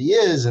Massage MD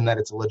is and that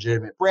it's a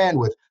legitimate brand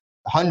with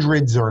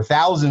hundreds or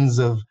thousands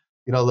of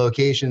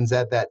locations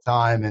at that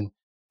time, and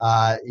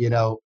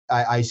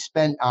I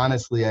spent,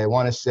 honestly, I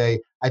want to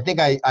say, I think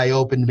I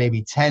opened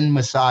maybe 10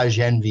 Massage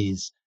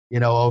Envies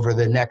over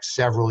the next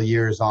several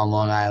years on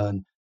Long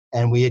Island.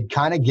 And we had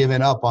kind of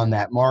given up on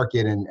that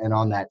market and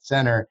on that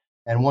center.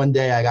 And one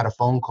day I got a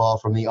phone call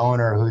from the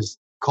owner who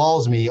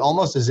calls me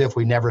almost as if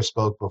we never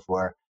spoke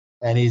before.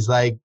 And he's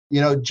like,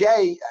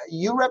 Jay,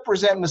 you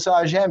represent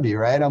Massage Envy,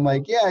 right? I'm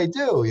like, yeah, I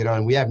do,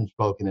 and we haven't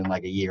spoken in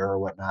like a year or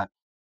whatnot.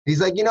 He's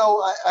like,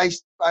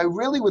 I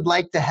really would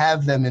like to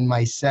have them in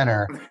my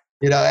center,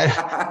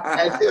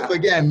 as if,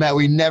 again, Matt,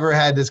 we never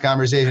had this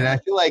conversation. I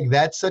feel like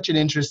that's such an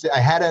interesting, I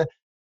had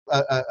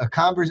a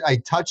conversation. I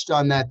touched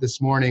on that this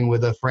morning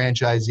with a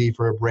franchisee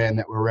for a brand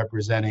that we're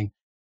representing,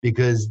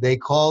 because they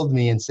called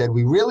me and said,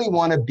 we really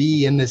want to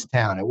be in this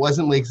town. It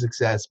wasn't Lake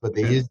Success, but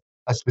they used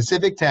a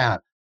specific town.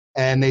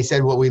 And they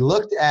said, well, we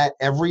looked at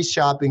every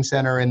shopping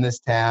center in this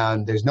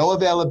town. There's no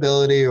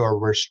availability, or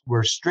we're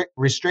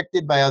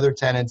restricted by other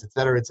tenants, et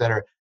cetera, et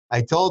cetera.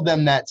 I told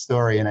them that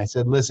story, and I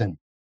said, listen,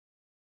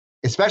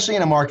 especially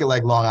in a market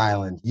like Long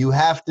Island, you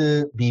have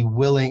to be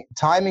willing.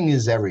 Timing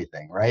is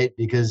everything, right?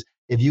 Because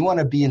if you want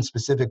to be in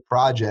specific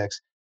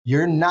projects,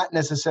 you're not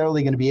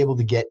necessarily going to be able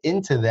to get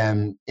into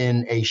them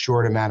in a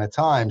short amount of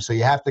time. So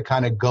you have to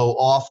kind of go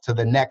off to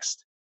the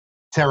next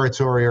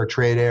territory or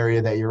trade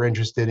area that you're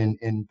interested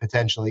in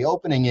potentially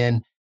opening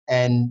in,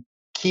 and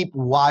keep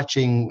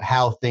watching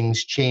how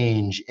things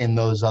change in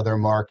those other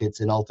markets,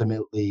 and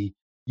ultimately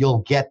you'll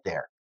get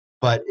there.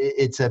 But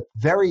it's a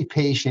very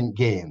patient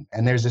game,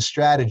 and there's a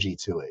strategy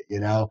to it,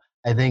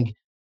 I think,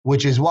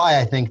 which is why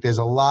I think there's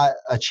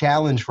a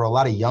challenge for a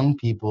lot of young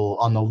people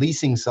on the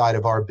leasing side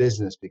of our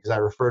business, because I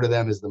refer to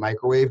them as the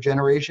microwave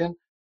generation.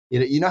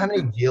 You know how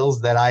many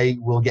deals that I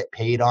will get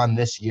paid on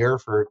this year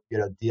for,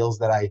 deals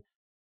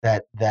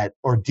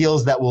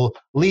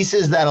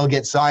leases that'll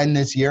get signed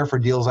this year for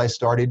deals I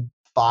started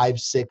 5,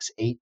 6,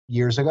 8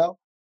 years ago.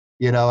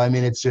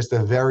 It's just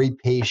a very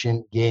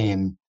patient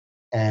game.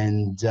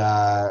 And,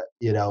 I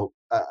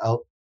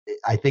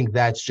think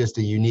that's just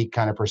a unique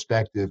kind of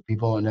perspective.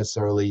 People don't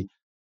necessarily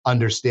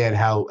understand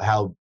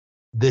how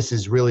this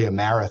is really a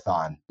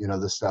marathon,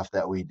 the stuff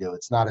that we do.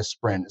 It's not a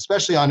sprint,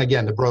 especially on,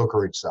 again, the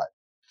brokerage side.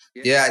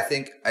 Yeah, I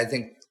think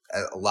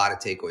a lot of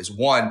takeaways.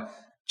 One,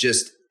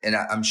 just, and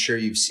I'm sure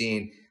you've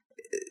seen,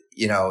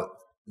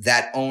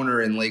 that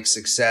owner in Lake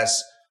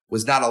Success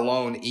was not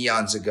alone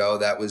eons ago.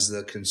 That was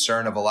the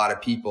concern of a lot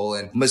of people.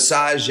 And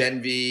Massage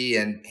Envy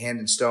and Hand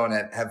and Stone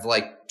have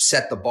like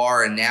set the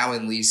bar. And now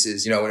in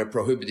leases, in a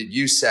prohibited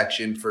use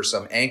section for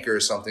some anchor or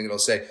something, it'll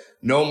say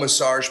no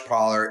massage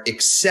parlor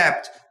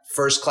except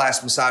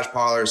first-class massage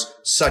parlors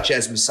such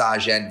as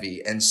Massage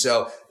Envy. And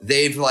so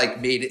they've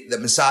like made it, the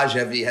Massage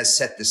Envy has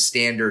set the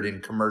standard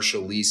in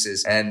commercial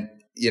leases. And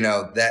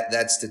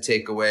that's the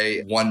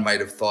takeaway one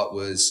might have thought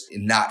was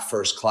not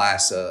first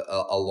class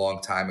a long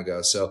time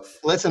ago. So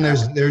listen,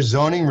 there's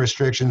zoning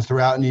restrictions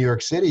throughout New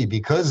York City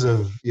because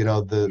of,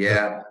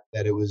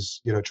 that it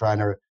was, trying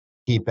to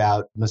keep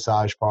out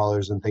massage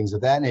parlors and things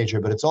of that nature.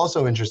 But it's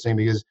also interesting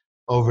because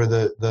over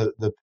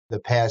the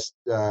past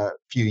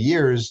few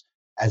years,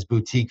 as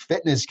boutique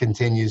fitness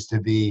continues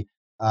to be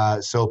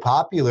so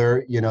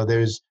popular,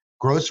 there's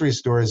grocery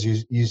stores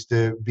used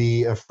to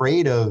be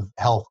afraid of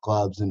health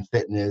clubs and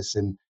fitness,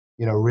 and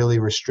really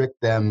restrict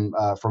them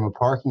from a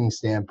parking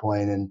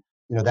standpoint, and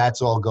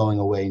that's all going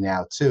away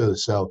now too.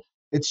 So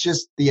it's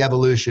just the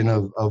evolution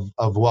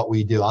of what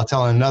we do. I'll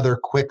tell another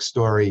quick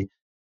story.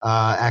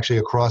 Actually,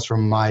 across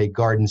from my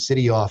Garden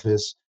City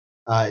office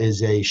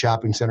is a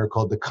shopping center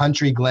called the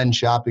Country Glen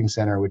Shopping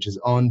Center, which is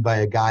owned by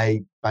a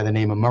guy by the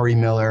name of Murray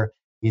Miller.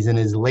 He's in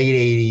his late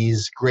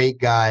 80s, great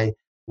guy.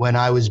 When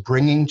I was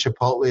bringing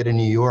Chipotle to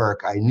New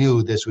York, I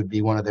knew this would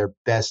be one of their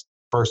best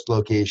first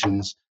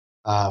locations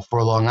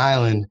for Long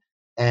Island.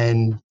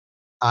 And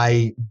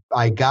I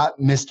got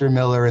Mr.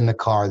 Miller in the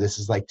car. This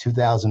is like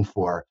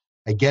 2004.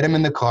 I get him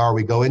in the car.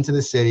 We go into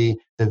the city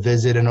to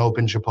visit an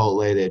open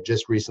Chipotle that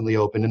just recently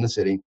opened in the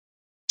city.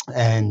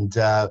 And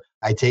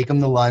I take him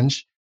to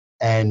lunch.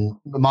 And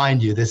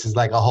mind you, this is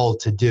like a whole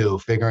to-do,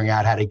 figuring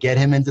out how to get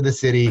him into the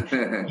city,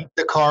 keep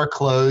the car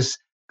close,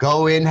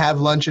 go in, have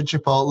lunch at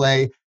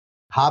Chipotle,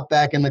 hop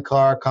back in the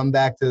car, come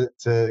back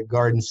to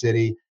Garden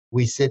City.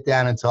 We sit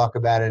down and talk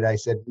about it. I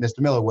said, Mr.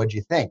 Miller, what'd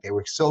you think? They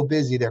were so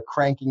busy. They're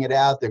cranking it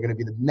out. They're going to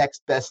be the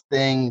next best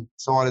thing,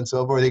 so on and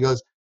so forth. He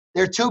goes,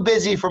 they're too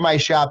busy for my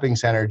shopping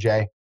center,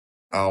 Jay.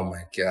 Oh,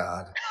 my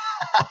God.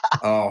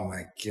 Oh,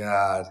 my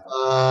God.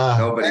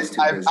 Nobody's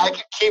too busy. I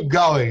can keep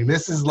going.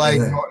 This is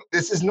like,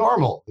 this is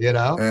normal,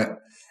 Oh,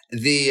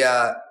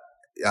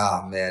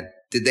 man.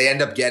 Did they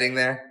end up getting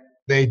there?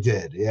 They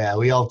did. Yeah,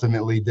 we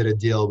ultimately did a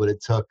deal, but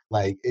it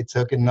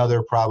took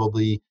another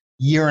probably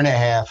year and a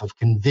half of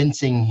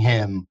convincing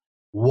him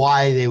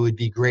why they would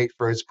be great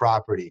for his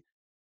property.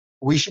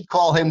 We should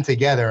call him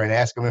together and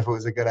ask him if it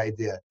was a good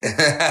idea.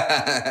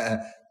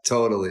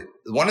 Totally.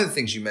 One of the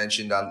things you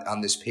mentioned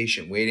on this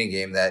patient waiting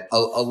game that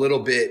a little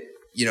bit,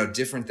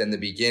 different than the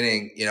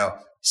beginning,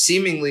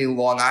 seemingly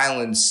Long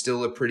Island's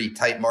still a pretty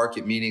tight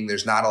market, meaning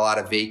there's not a lot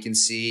of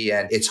vacancy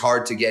and it's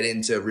hard to get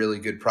into really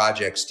good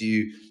projects.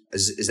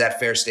 Is that a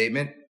fair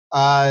statement?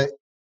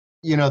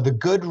 The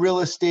good real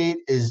estate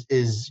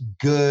is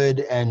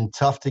good and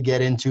tough to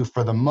get into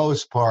for the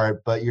most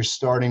part, but you're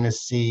starting to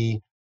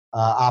see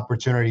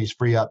opportunities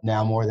free up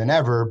now more than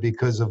ever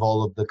because of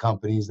all of the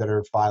companies that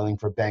are filing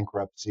for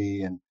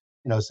bankruptcy. And,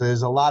 so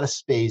there's a lot of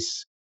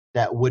space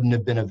that wouldn't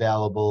have been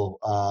available,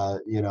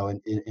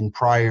 in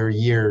prior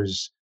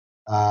years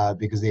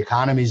because the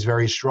economy is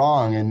very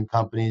strong and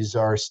companies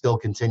are still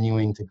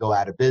continuing to go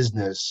out of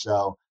business.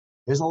 So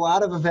there's a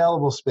lot of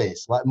available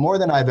space, a lot more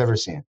than I've ever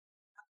seen.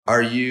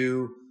 Are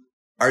you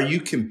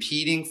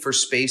competing for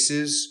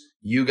spaces?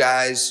 You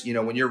guys,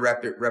 when you're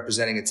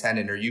representing a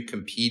tenant, are you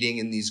competing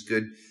in these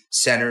good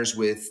centers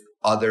with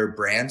other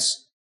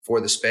brands for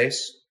the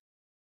space?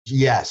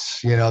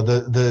 Yes,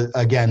 the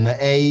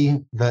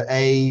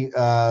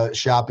A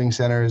shopping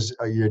centers,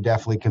 you're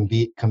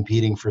definitely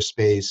competing for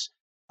space.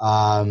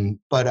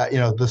 But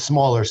the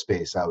smaller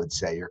space, I would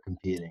say you're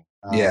competing.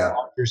 Yeah.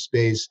 Larger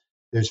space,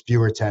 there's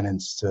fewer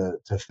tenants to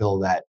fill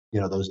that,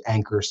 those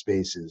anchor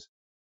spaces.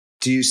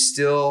 Do you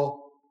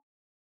still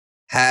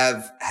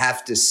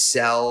have to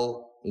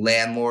sell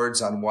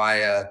landlords on why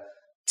a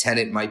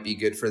tenant might be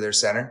good for their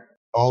center?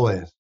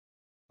 Always.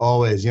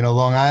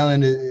 Long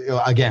Island,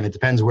 again, it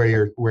depends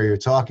where you're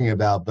talking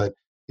about, but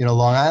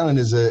Long Island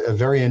is a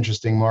very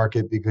interesting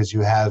market because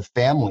you have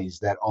families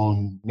that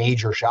own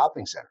major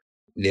shopping centers.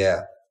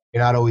 Yeah.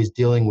 You're not always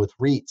dealing with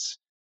REITs.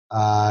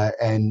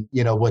 And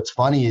what's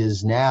funny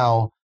is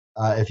now,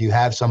 if you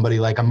have somebody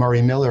like a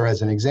Murray Miller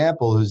as an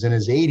example, who's in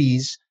his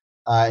 80s,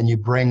 and you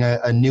bring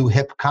a new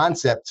hip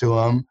concept to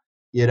him,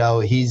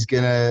 he's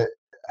going to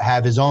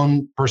have his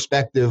own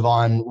perspective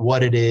on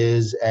what it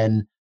is,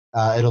 and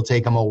it'll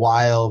take him a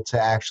while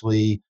to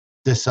actually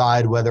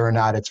decide whether or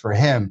not it's for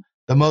him.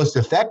 The most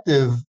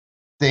effective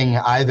thing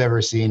I've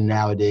ever seen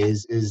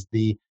nowadays is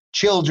the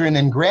children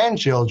and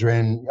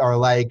grandchildren are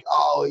like,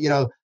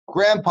 oh,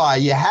 Grandpa,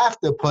 you have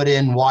to put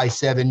in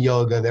Y7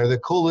 yoga. They're the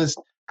coolest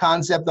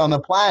concept on the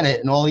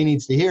planet. And all he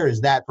needs to hear is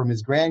that from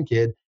his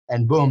grandkid,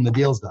 and boom, the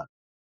deal's done.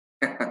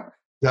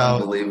 So,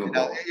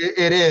 unbelievable.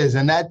 It is.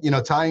 And that,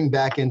 tying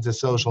back into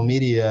social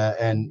media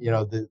and,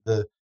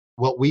 the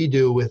what we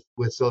do with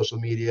social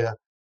media,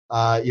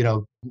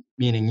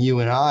 meaning you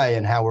and I,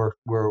 and how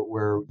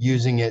we're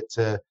using it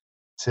to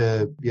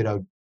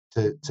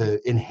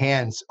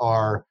enhance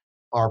our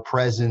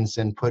presence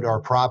and put our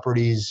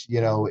properties,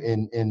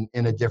 in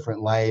a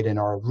different light, and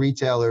our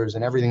retailers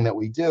and everything that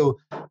we do.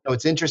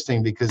 It's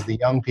interesting because the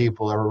young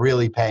people are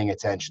really paying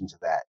attention to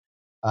that.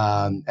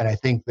 And I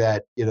think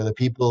that, the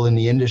people in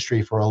the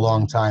industry for a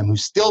long time who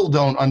still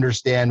don't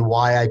understand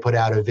why I put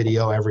out a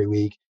video every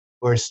week,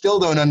 or still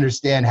don't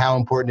understand how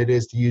important it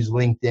is to use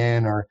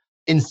LinkedIn or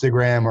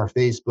Instagram or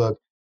Facebook.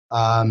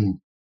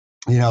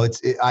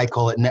 I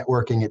call it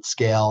networking at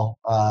scale.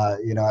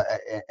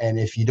 And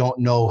if you don't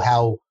know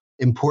how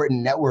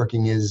important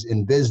networking is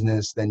in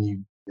business,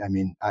 then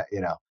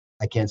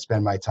I can't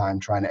spend my time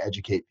trying to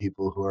educate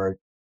people who are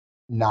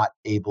not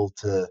able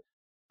to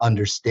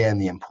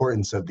understand the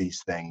importance of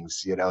these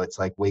things. It's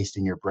like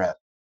wasting your breath.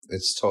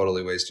 It's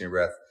totally wasting your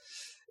breath.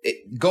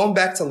 Going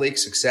back to Lake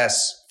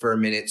Success for a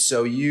minute.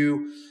 So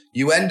you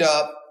end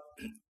up,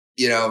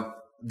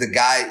 the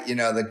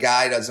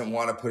guy doesn't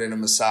want to put in a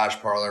massage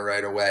parlor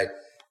right away.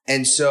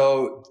 And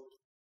so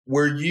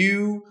were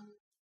you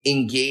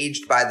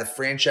engaged by the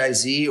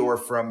franchisee or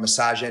from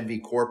Massage Envy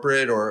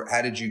corporate, or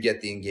how did you get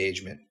the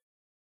engagement?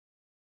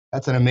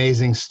 That's an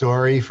amazing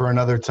story for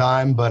another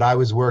time, but I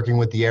was working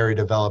with the area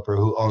developer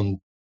who owned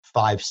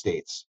 5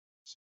 states.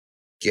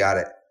 Got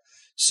it.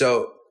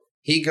 So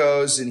he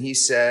goes and he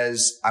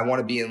says, I want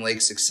to be in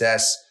Lake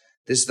Success.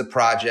 This is the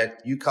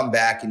project. You come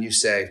back and you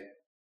say,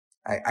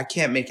 I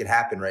can't make it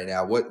happen right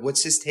now.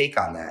 What's his take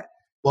on that?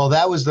 Well,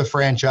 that was the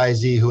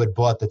franchisee who had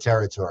bought the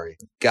territory.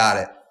 Got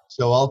it.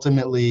 So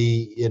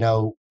ultimately,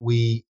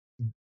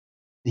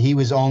 he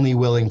was only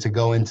willing to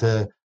go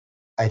into,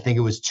 I think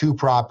it was 2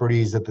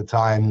 properties at the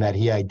time that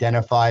he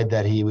identified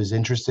that he was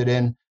interested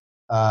in.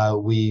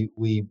 We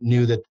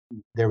knew that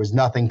there was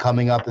nothing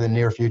coming up in the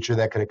near future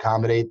that could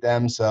accommodate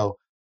them. So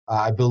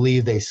I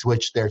believe they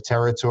switched their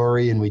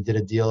territory, and we did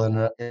a deal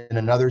in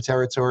another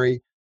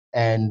territory.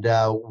 And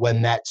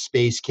when that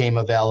space came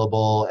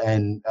available,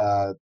 and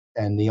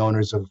the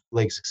owners of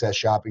Lake Success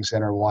Shopping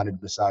Center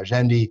wanted Massage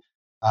Envy,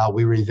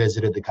 we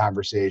revisited the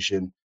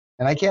conversation.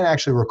 And I can't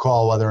actually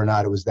recall whether or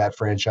not it was that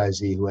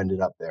franchisee who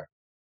ended up there.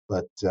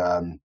 But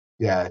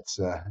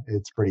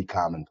it's pretty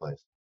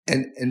commonplace.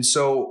 And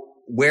so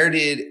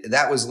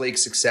that was Lake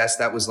Success.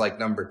 That was like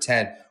number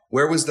 10.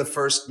 Where was the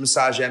first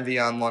Massage Envy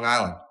on Long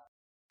Island?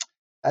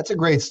 That's a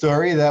great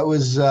story. That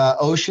was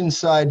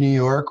Oceanside, New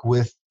York,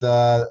 with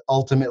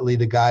ultimately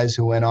the guys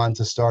who went on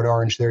to start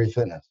Orange Theory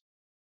Fitness.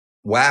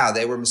 Wow,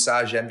 they were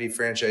Massage Envy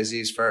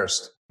franchisees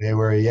first. They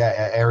were,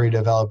 area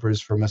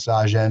developers for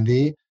Massage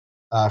Envy.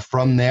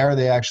 From there,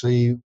 they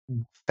actually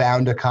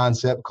found a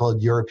concept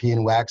called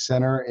European Wax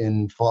Center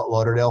in Fort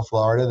Lauderdale,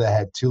 Florida, that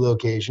had 2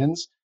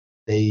 locations.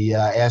 They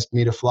asked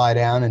me to fly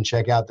down and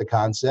check out the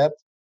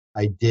concept.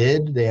 I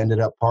did. They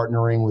ended up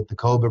partnering with the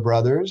Koba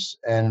brothers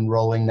and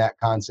rolling that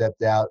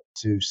concept out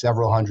to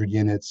several hundred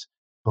units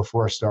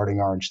before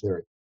starting Orange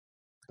Theory.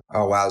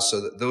 Oh, wow.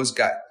 So those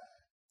guys,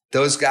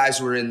 Those guys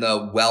were in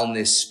the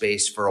wellness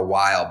space for a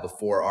while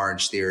before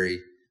Orange Theory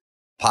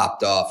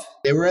popped off.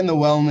 They were in the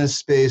wellness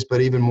space,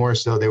 but even more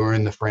so, they were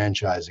in the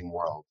franchising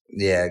world.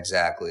 Yeah,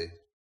 exactly.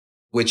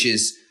 Which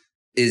is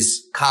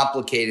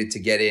complicated to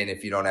get in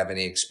if you don't have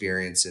any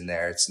experience in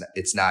there.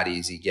 It's not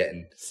easy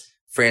getting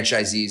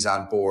franchisees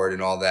on board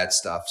and all that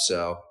stuff.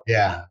 So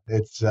yeah,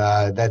 it's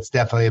that's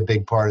definitely a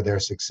big part of their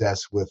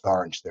success with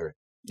Orange Theory.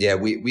 Yeah,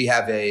 we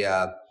have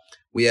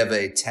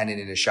a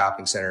tenant in a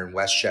shopping center in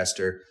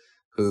Westchester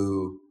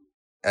who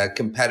a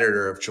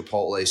competitor of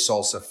Chipotle,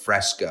 Salsa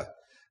Fresca.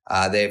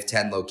 They have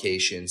 10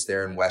 locations.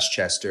 They're in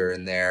Westchester,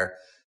 and they're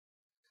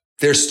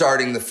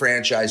starting the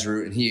franchise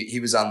route. And he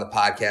was on the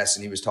podcast,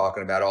 and he was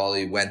talking about all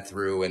he went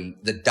through and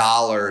the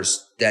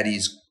dollars that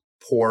he's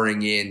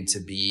pouring in to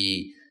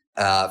be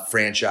a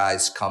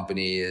franchise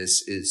company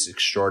is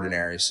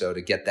extraordinary. So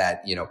to get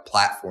that,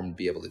 platform to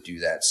be able to do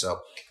that. So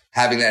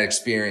having that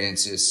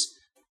experience is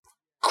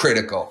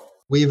critical.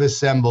 We've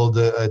assembled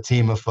a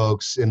team of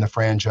folks in the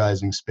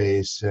franchising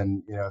space,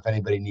 and if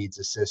anybody needs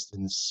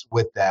assistance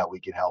with that, we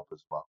can help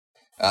as well.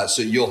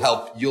 So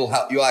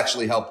you'll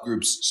actually help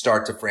groups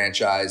start to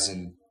franchise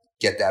and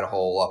get that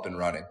whole up and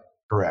running.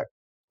 Correct.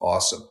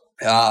 Awesome.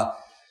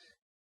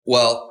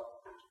 Well,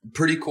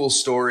 pretty cool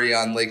story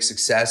on Lake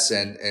Success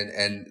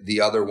and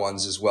the other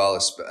ones as well,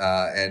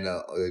 and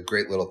a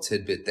great little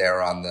tidbit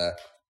there on the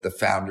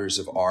founders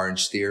of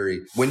Orange Theory.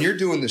 When you're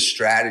doing the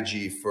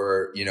strategy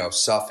for,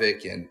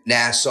 Suffolk and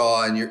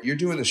Nassau, and you're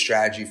doing the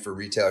strategy for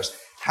retailers,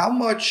 how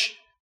much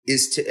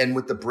and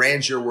with the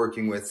brands you're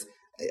working with,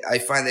 I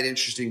find that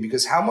interesting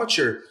because how much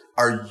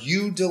are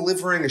you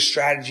delivering a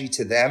strategy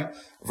to them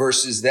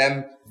versus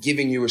them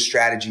giving you a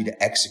strategy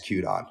to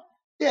execute on?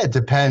 Yeah, it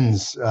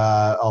depends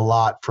a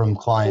lot from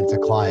client to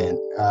client.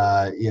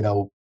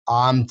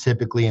 I'm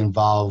typically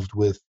involved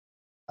with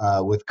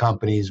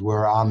companies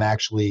where I'm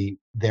actually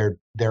they're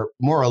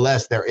more or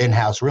less their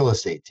in-house real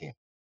estate team,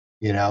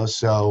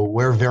 so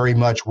we're very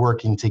much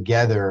working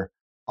together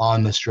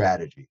on the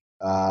strategy,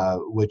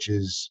 which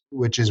is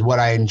what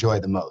I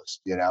enjoy the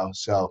most,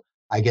 so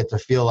I get to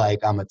feel like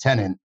I'm a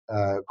tenant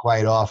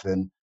quite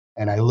often,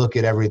 and I look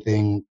at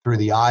everything through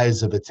the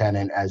eyes of a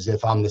tenant as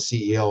if I'm the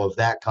CEO of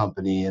that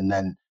company, and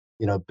then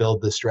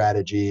build the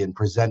strategy and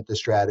present the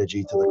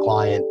strategy to the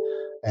client,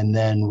 and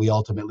then we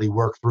ultimately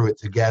work through it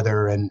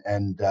together and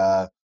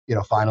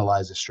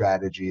finalize a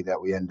strategy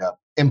that we end up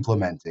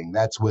implementing.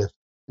 That's with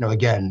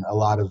again a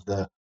lot of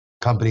the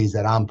companies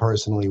that I'm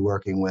personally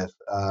working with,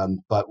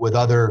 but with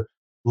other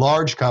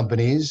large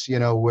companies,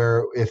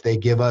 where if they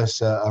give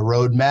us a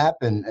roadmap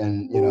and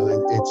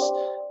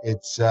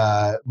it's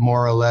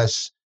more or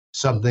less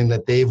something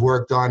that they've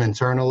worked on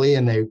internally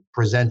and they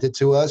present it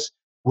to us,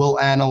 we'll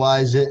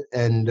analyze it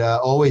and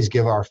always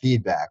give our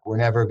feedback. We're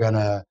never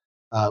gonna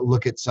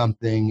look at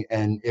something,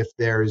 and if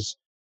there's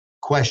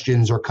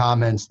questions or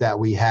comments that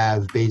we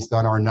have based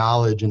on our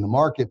knowledge in the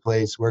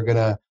marketplace, we're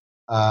gonna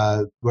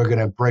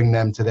bring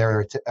them to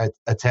their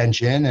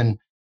attention, and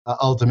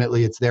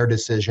ultimately it's their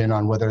decision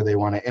on whether they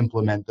want to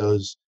implement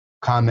those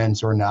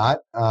comments or not.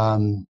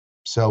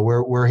 So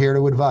we're here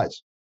to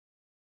advise.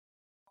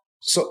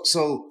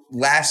 So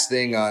last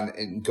thing on,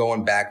 and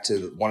going back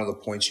to one of the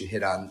points you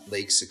hit on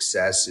Lake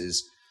Success,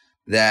 is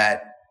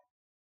that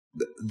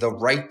the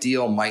right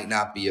deal might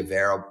not be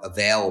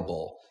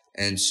available.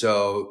 And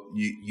so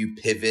you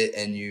pivot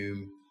and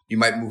you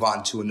might move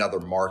on to another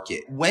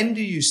market. When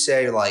do you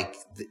say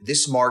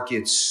this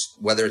market's,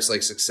 whether it's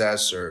Lake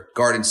Success or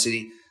Garden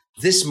City,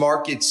 this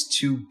market's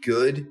too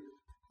good?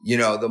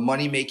 The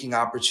money-making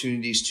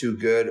opportunity is too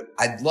good.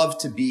 I'd love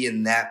to be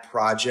in that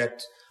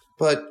project,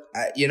 but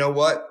you know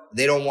what?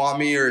 They don't want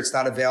me, or it's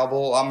not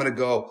available. I'm going to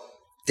go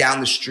down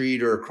the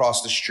street or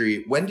across the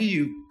street. When do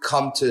you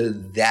come to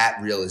that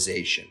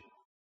realization?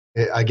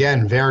 It,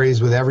 again,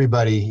 varies with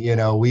everybody.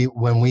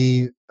 When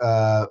we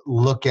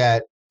look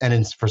at,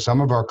 and for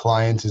some of our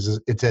clients,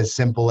 it's as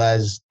simple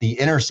as the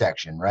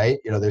intersection, right?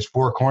 There's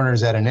 4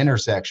 corners at an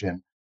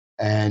intersection,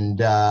 and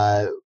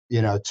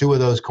two of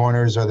those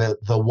corners are the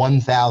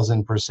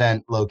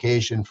 1,000%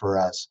 location for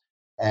us.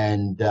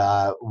 And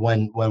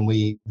when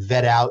we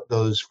vet out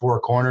those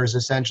 4 corners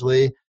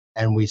essentially,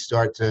 and we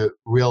start to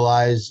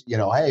realize,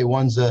 hey,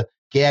 one's a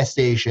gas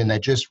station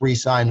that just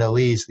re-signed a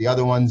lease, the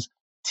other one's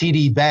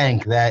TD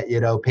Bank that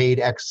paid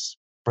X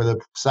for the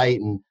site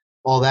and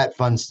all that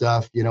fun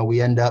stuff,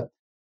 we end up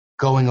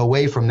going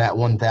away from that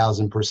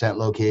 1,000%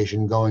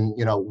 location, going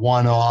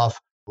one off,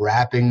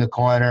 wrapping the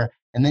corner,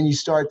 and then you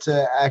start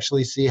to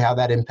actually see how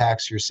that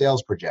impacts your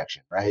sales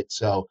projection, right?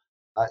 So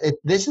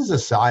this is a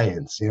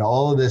science.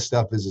 All of this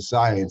stuff is a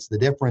science. The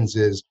difference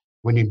is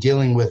when you're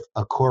dealing with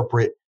a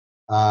corporate,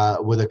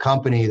 with a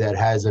company that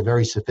has a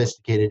very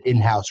sophisticated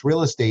in-house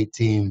real estate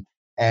team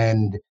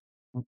and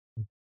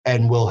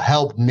will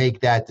help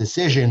make that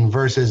decision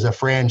versus a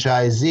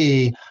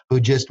franchisee who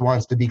just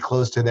wants to be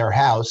close to their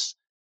house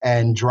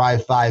and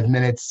drive 5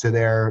 minutes to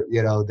their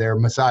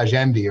massage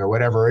envy or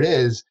whatever it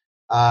is.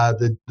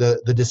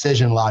 The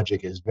decision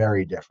logic is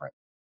very different.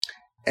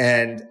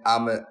 And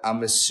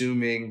I'm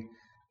assuming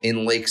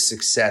in Lake's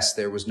success,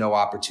 there was no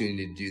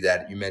opportunity to do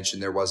that. You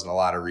mentioned there wasn't a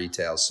lot of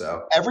retail.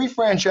 So every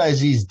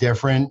franchisee is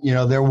different.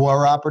 There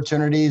were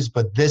opportunities,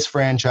 but this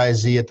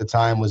franchisee at the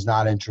time was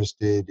not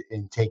interested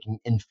in taking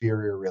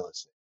inferior real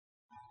estate.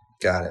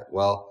 Got it.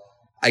 Well,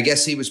 I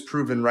guess he was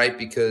proven right,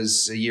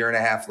 because a year and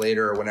a half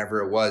later or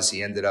whenever it was,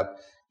 he ended up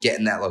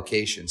getting that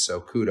location.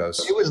 So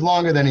kudos. It was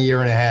longer than a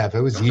year and a half.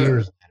 It was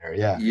years later.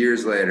 Yeah.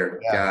 Years later.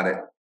 Yeah. Got it.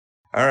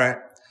 All right.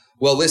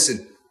 Well,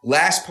 listen,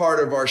 last part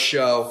of our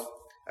show,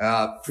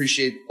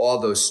 appreciate all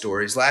those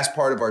stories. Last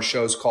part of our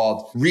show is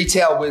called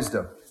Retail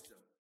Wisdom.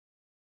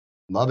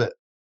 Love it.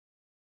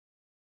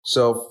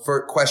 So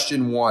for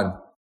question 1,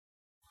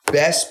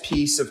 best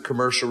piece of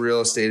commercial real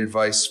estate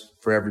advice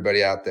for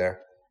everybody out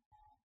there.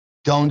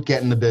 Don't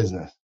get in the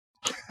business.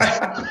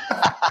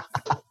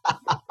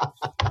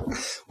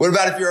 What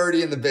about if you're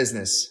already in the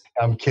business?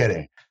 I'm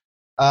kidding.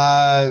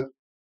 I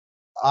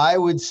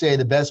would say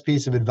the best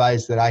piece of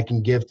advice that I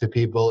can give to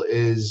people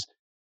is,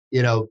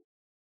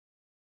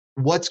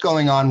 what's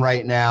going on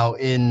right now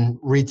in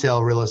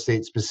retail real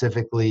estate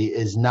specifically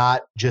is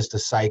not just a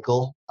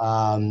cycle.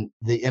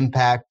 The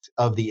impact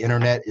of the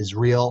internet is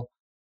real,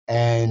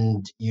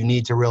 and you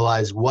need to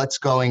realize what's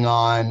going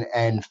on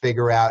and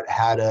figure out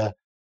how to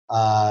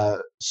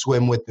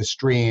swim with the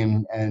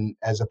stream, and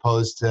as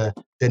opposed to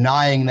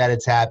denying that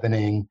it's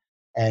happening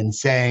and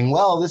saying,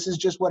 well, this is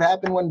just what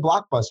happened when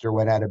Blockbuster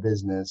went out of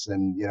business,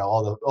 and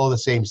all the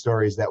same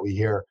stories that we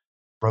hear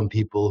from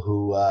people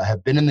who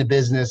have been in the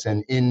business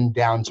and in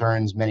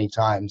downturns many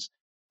times.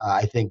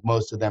 I think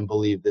most of them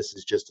believe this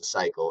is just a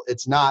cycle.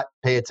 It's not.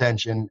 Pay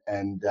attention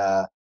and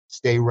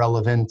stay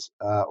relevant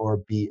or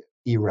be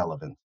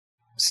irrelevant.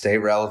 Stay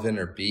relevant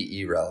or be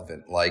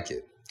irrelevant. Like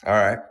it. All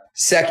right.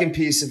 Second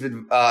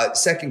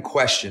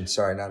question.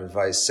 Sorry, not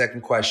advice.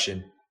 Second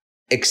question.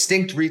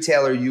 Extinct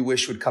retailer you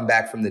wish would come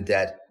back from the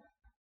dead.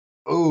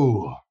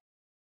 Ooh.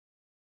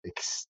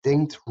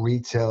 Extinct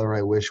retailer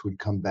I wish would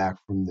come back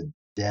from the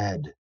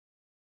dead.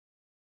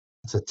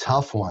 It's a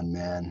tough one,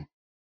 man.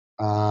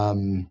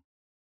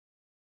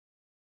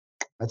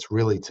 That's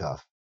really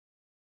tough.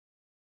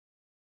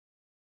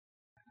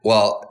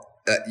 Well,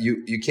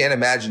 you can't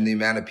imagine the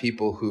amount of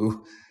people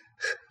who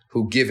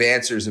give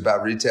answers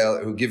about retail,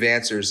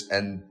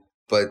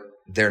 but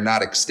they're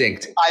not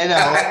extinct. I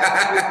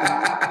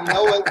know. You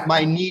know what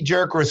my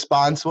knee-jerk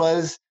response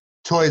was?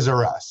 Toys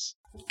R Us.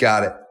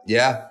 Got it.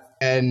 Yeah.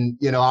 And,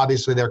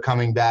 obviously they're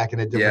coming back in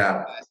a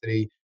different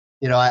capacity.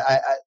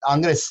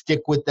 I'm going to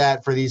stick with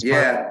that for these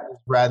purposes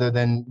rather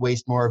than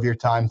waste more of your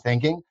time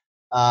thinking.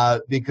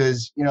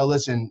 Because,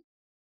 listen,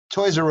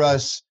 Toys R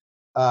Us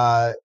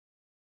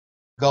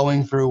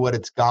going through what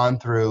it's gone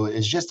through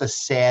is just a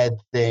sad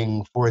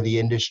thing for the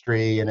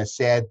industry and a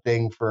sad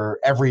thing for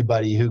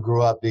everybody who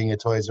grew up being a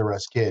Toys R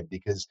Us kid,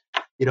 because,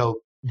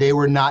 they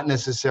were not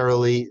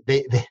necessarily,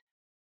 they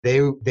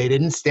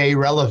didn't stay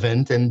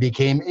relevant and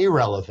became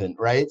irrelevant,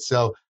 right?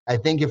 So I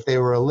think if they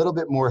were a little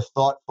bit more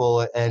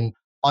thoughtful and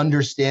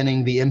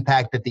understanding the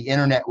impact that the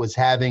internet was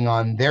having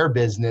on their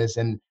business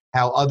and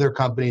how other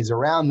companies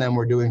around them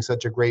were doing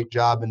such a great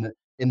job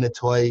in the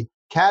toy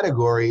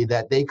category,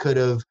 that they could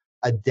have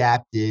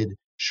adapted,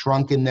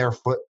 shrunken their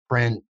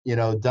footprint,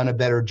 done a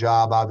better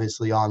job,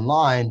 obviously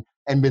online,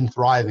 and been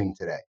thriving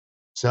today.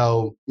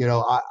 So,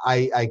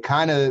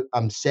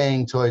 I'm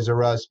saying Toys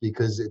R Us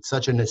because it's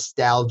such a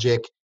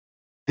nostalgic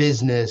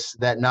business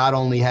that not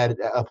only had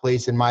a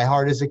place in my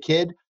heart as a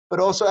kid, but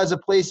also has a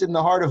place in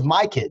the heart of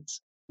my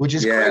kids, which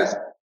is crazy.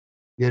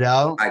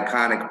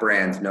 Iconic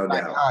brand, no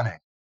doubt. Iconic.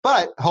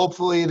 But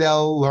hopefully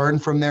they'll learn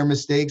from their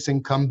mistakes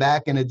and come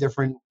back in a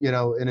different, in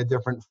a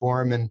different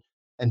form and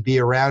be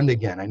around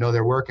again. I know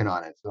they're working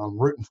on it, so I'm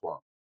rooting for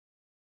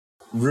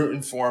them.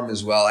 Rooting for them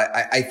as well.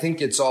 I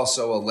think it's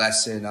also a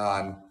lesson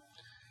on,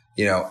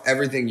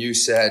 everything you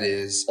said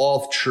is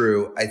all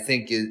true. I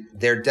think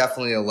they're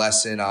definitely a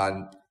lesson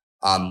on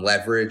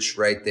leverage,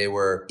 right? They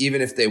were,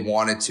 even if they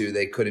wanted to,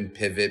 they couldn't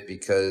pivot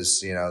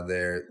because,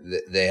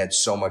 they had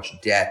so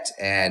much debt,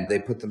 and they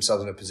put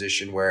themselves in a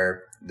position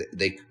where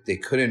they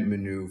couldn't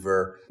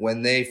maneuver.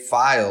 When they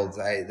filed,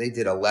 they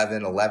did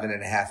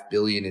 11.5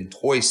 billion in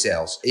toy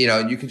sales.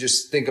 And you can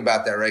just think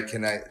about that, right?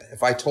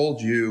 If I told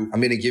you I'm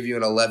going to give you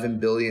an $11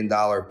 billion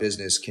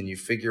business, can you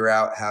figure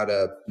out how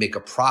to make a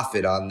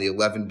profit on the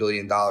 $11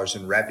 billion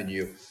in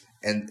revenue?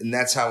 And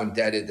that's how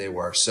indebted they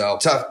were. So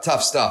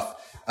tough stuff.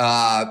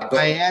 But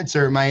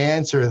my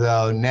answer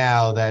though,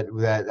 now that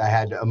I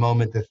had a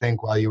moment to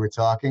think while you were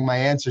talking, my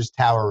answer is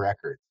Tower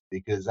Records,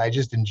 because I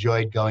just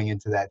enjoyed going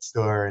into that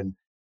store and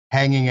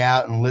hanging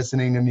out and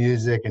listening to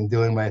music and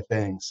doing my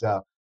thing.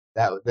 So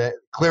that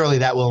clearly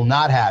that will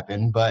not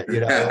happen, but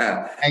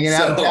hanging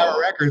out in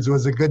Tower Records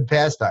was a good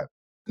pastime.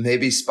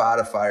 Maybe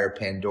Spotify or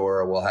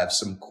Pandora will have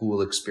some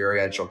cool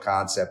experiential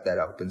concept that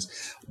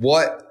opens.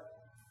 What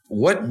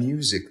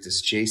music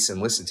does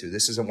Jayson listen to?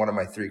 This isn't one of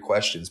my 3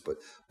 questions, but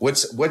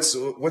what's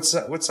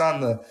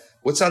on the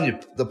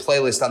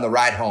playlist on the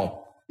ride home?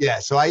 Yeah,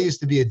 so I used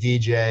to be a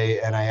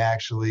DJ, and I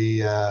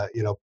actually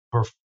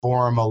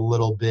perform a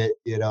little bit,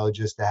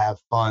 just to have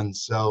fun.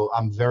 So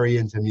I'm very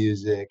into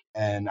music,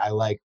 and I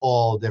like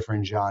all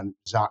different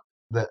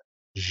the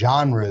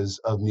genres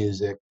of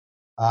music.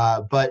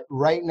 But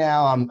right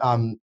now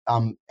I'm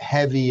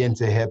heavy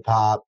into hip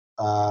hop.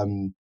 I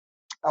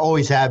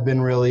always have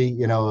been,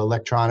 really,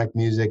 electronic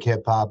music,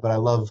 hip hop, but I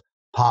love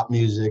pop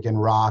music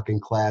and rock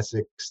and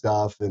classic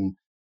stuff, and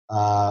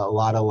a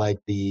lot of like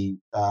the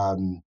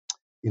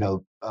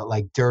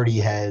like Dirty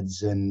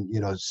Heads and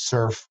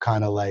surf,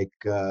 kind of like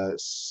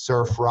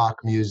surf rock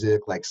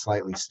music, like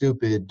Slightly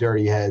Stupid,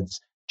 Dirty Heads,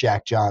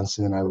 Jack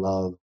Johnson. I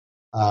love.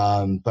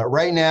 But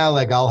right now,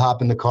 like, I'll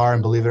hop in the car,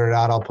 and believe it or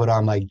not, I'll put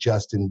on like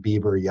Justin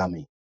Bieber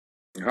Yummy.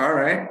 All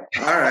right.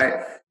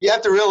 You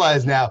have to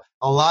realize now,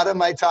 a lot of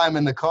my time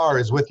in the car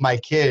is with my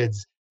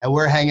kids, and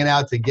we're hanging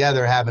out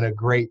together, having a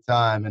great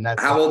time. And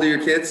that's how old are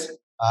your kids?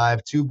 I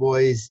have 2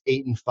 boys,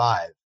 8 and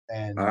 5.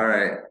 And all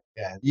right.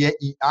 Yeah.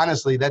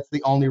 Honestly, that's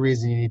the only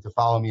reason you need to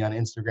follow me on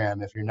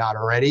Instagram, if you're not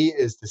already,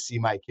 is to see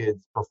my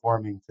kids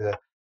performing to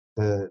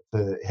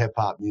hip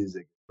hop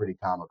music. Pretty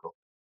comical.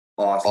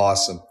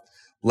 Awesome.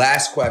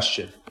 Last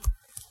question.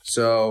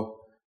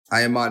 So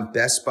I am on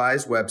Best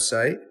Buy's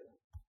website,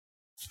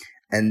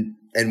 and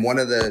one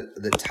of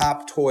the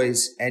top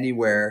toys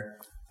anywhere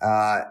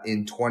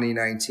in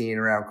 2019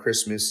 around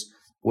Christmas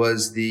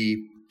was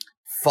the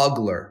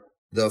Fuggler,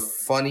 the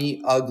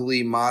Funny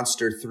Ugly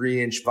Monster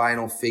 3-inch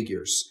vinyl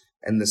figures,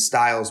 and the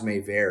styles may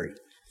vary.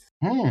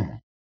 The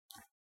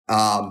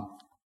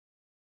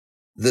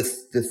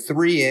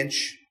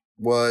 3-inch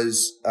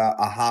was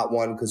a hot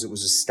one because it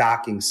was a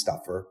stocking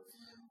stuffer.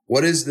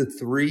 What does the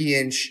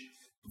 3-inch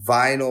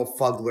vinyl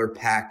Fuggler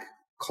pack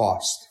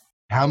cost?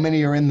 How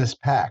many are in this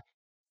pack?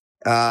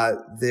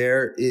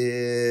 There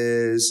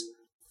is.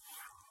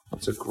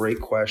 That's a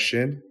great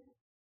question.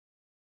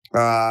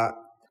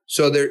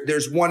 So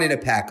there's one in a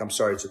pack. I'm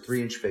sorry, it's a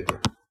 3-inch figure.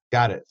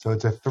 Got it. So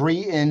it's a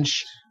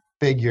 3-inch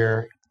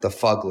figure. The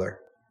Fuggler.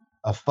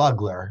 A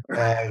Fuggler,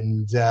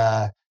 and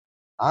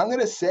I'm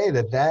gonna say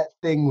that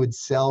thing would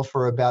sell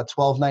for about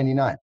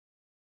 $12.99.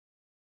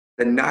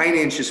 The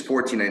 9-inch is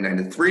 $14.99.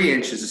 The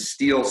 3-inch is a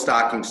steel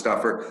stocking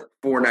stuffer,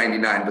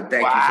 $4.99. But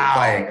thank you for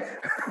playing.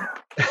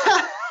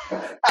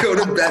 Go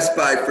to Best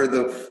Buy for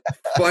the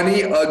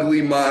Funny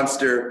Ugly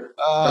Monster,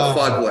 the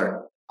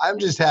Fuggler. I'm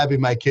just happy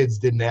my kids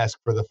didn't ask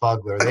for the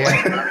Fuggler. They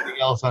asked for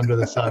everything else under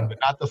the sun, but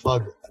not the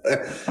Fuggler.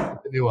 The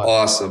new one.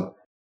 Awesome.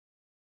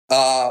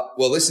 Well,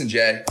 listen,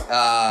 Jay,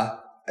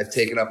 I've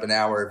taken up an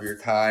hour of your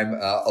time,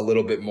 a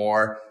little bit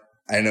more.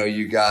 I know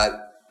you got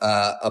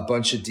a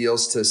bunch of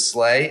deals to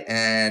slay,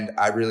 and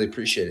I really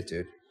appreciate it,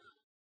 dude.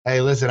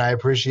 Hey, listen, I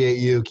appreciate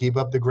you. Keep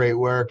up the great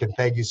work, and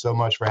thank you so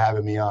much for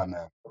having me on,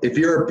 man. If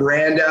you're a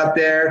brand out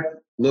there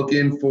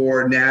looking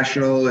for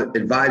national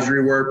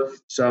advisory work,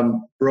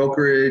 some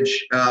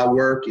brokerage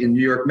work in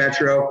New York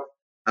Metro,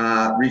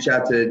 reach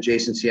out to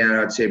Jayson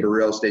Siano at Sabre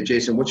Real Estate.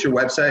 Jayson, what's your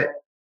website?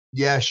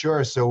 Yeah,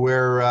 sure. So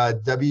we're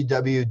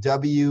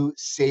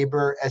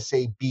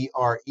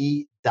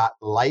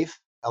www.sabre.life,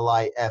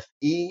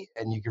 L-I-F-E,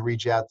 and you can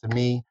reach out to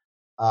me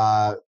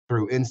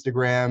through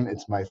Instagram.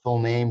 It's my full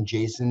name,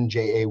 Jayson,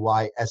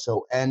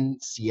 Jayson,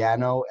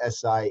 Siano,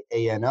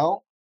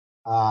 Siano.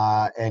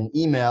 And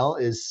email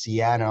is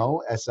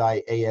Siano,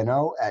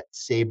 Siano,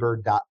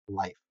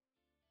 @sabre.life.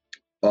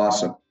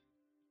 Awesome.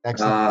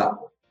 Excellent.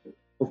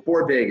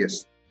 Before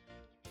Vegas,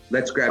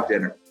 let's grab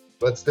dinner.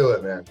 Let's do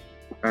it, man.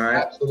 All right.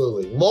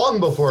 Absolutely. Long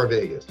before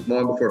Vegas.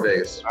 Long before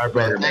Vegas. All right,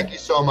 brother. Thank you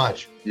so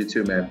much. You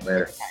too, man.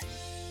 Later.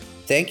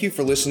 Thank you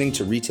for listening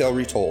to Retail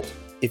Retold.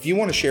 If you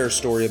want to share a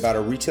story about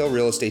a retail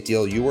real estate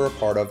deal you were a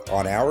part of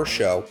on our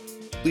show,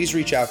 please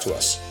reach out to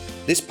us.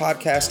 This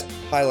podcast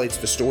highlights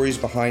the stories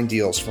behind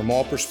deals from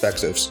all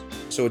perspectives,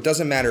 so it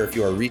doesn't matter if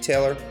you're a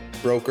retailer,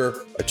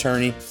 broker,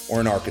 attorney,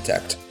 or an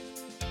architect.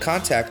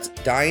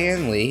 Contact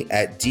Diane Lee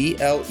at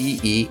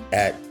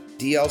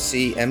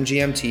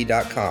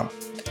dlee@dlcmgmt.com.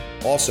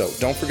 Also,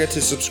 don't forget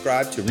to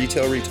subscribe to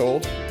Retail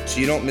Retold so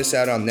you don't miss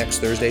out on next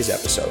Thursday's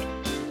episode.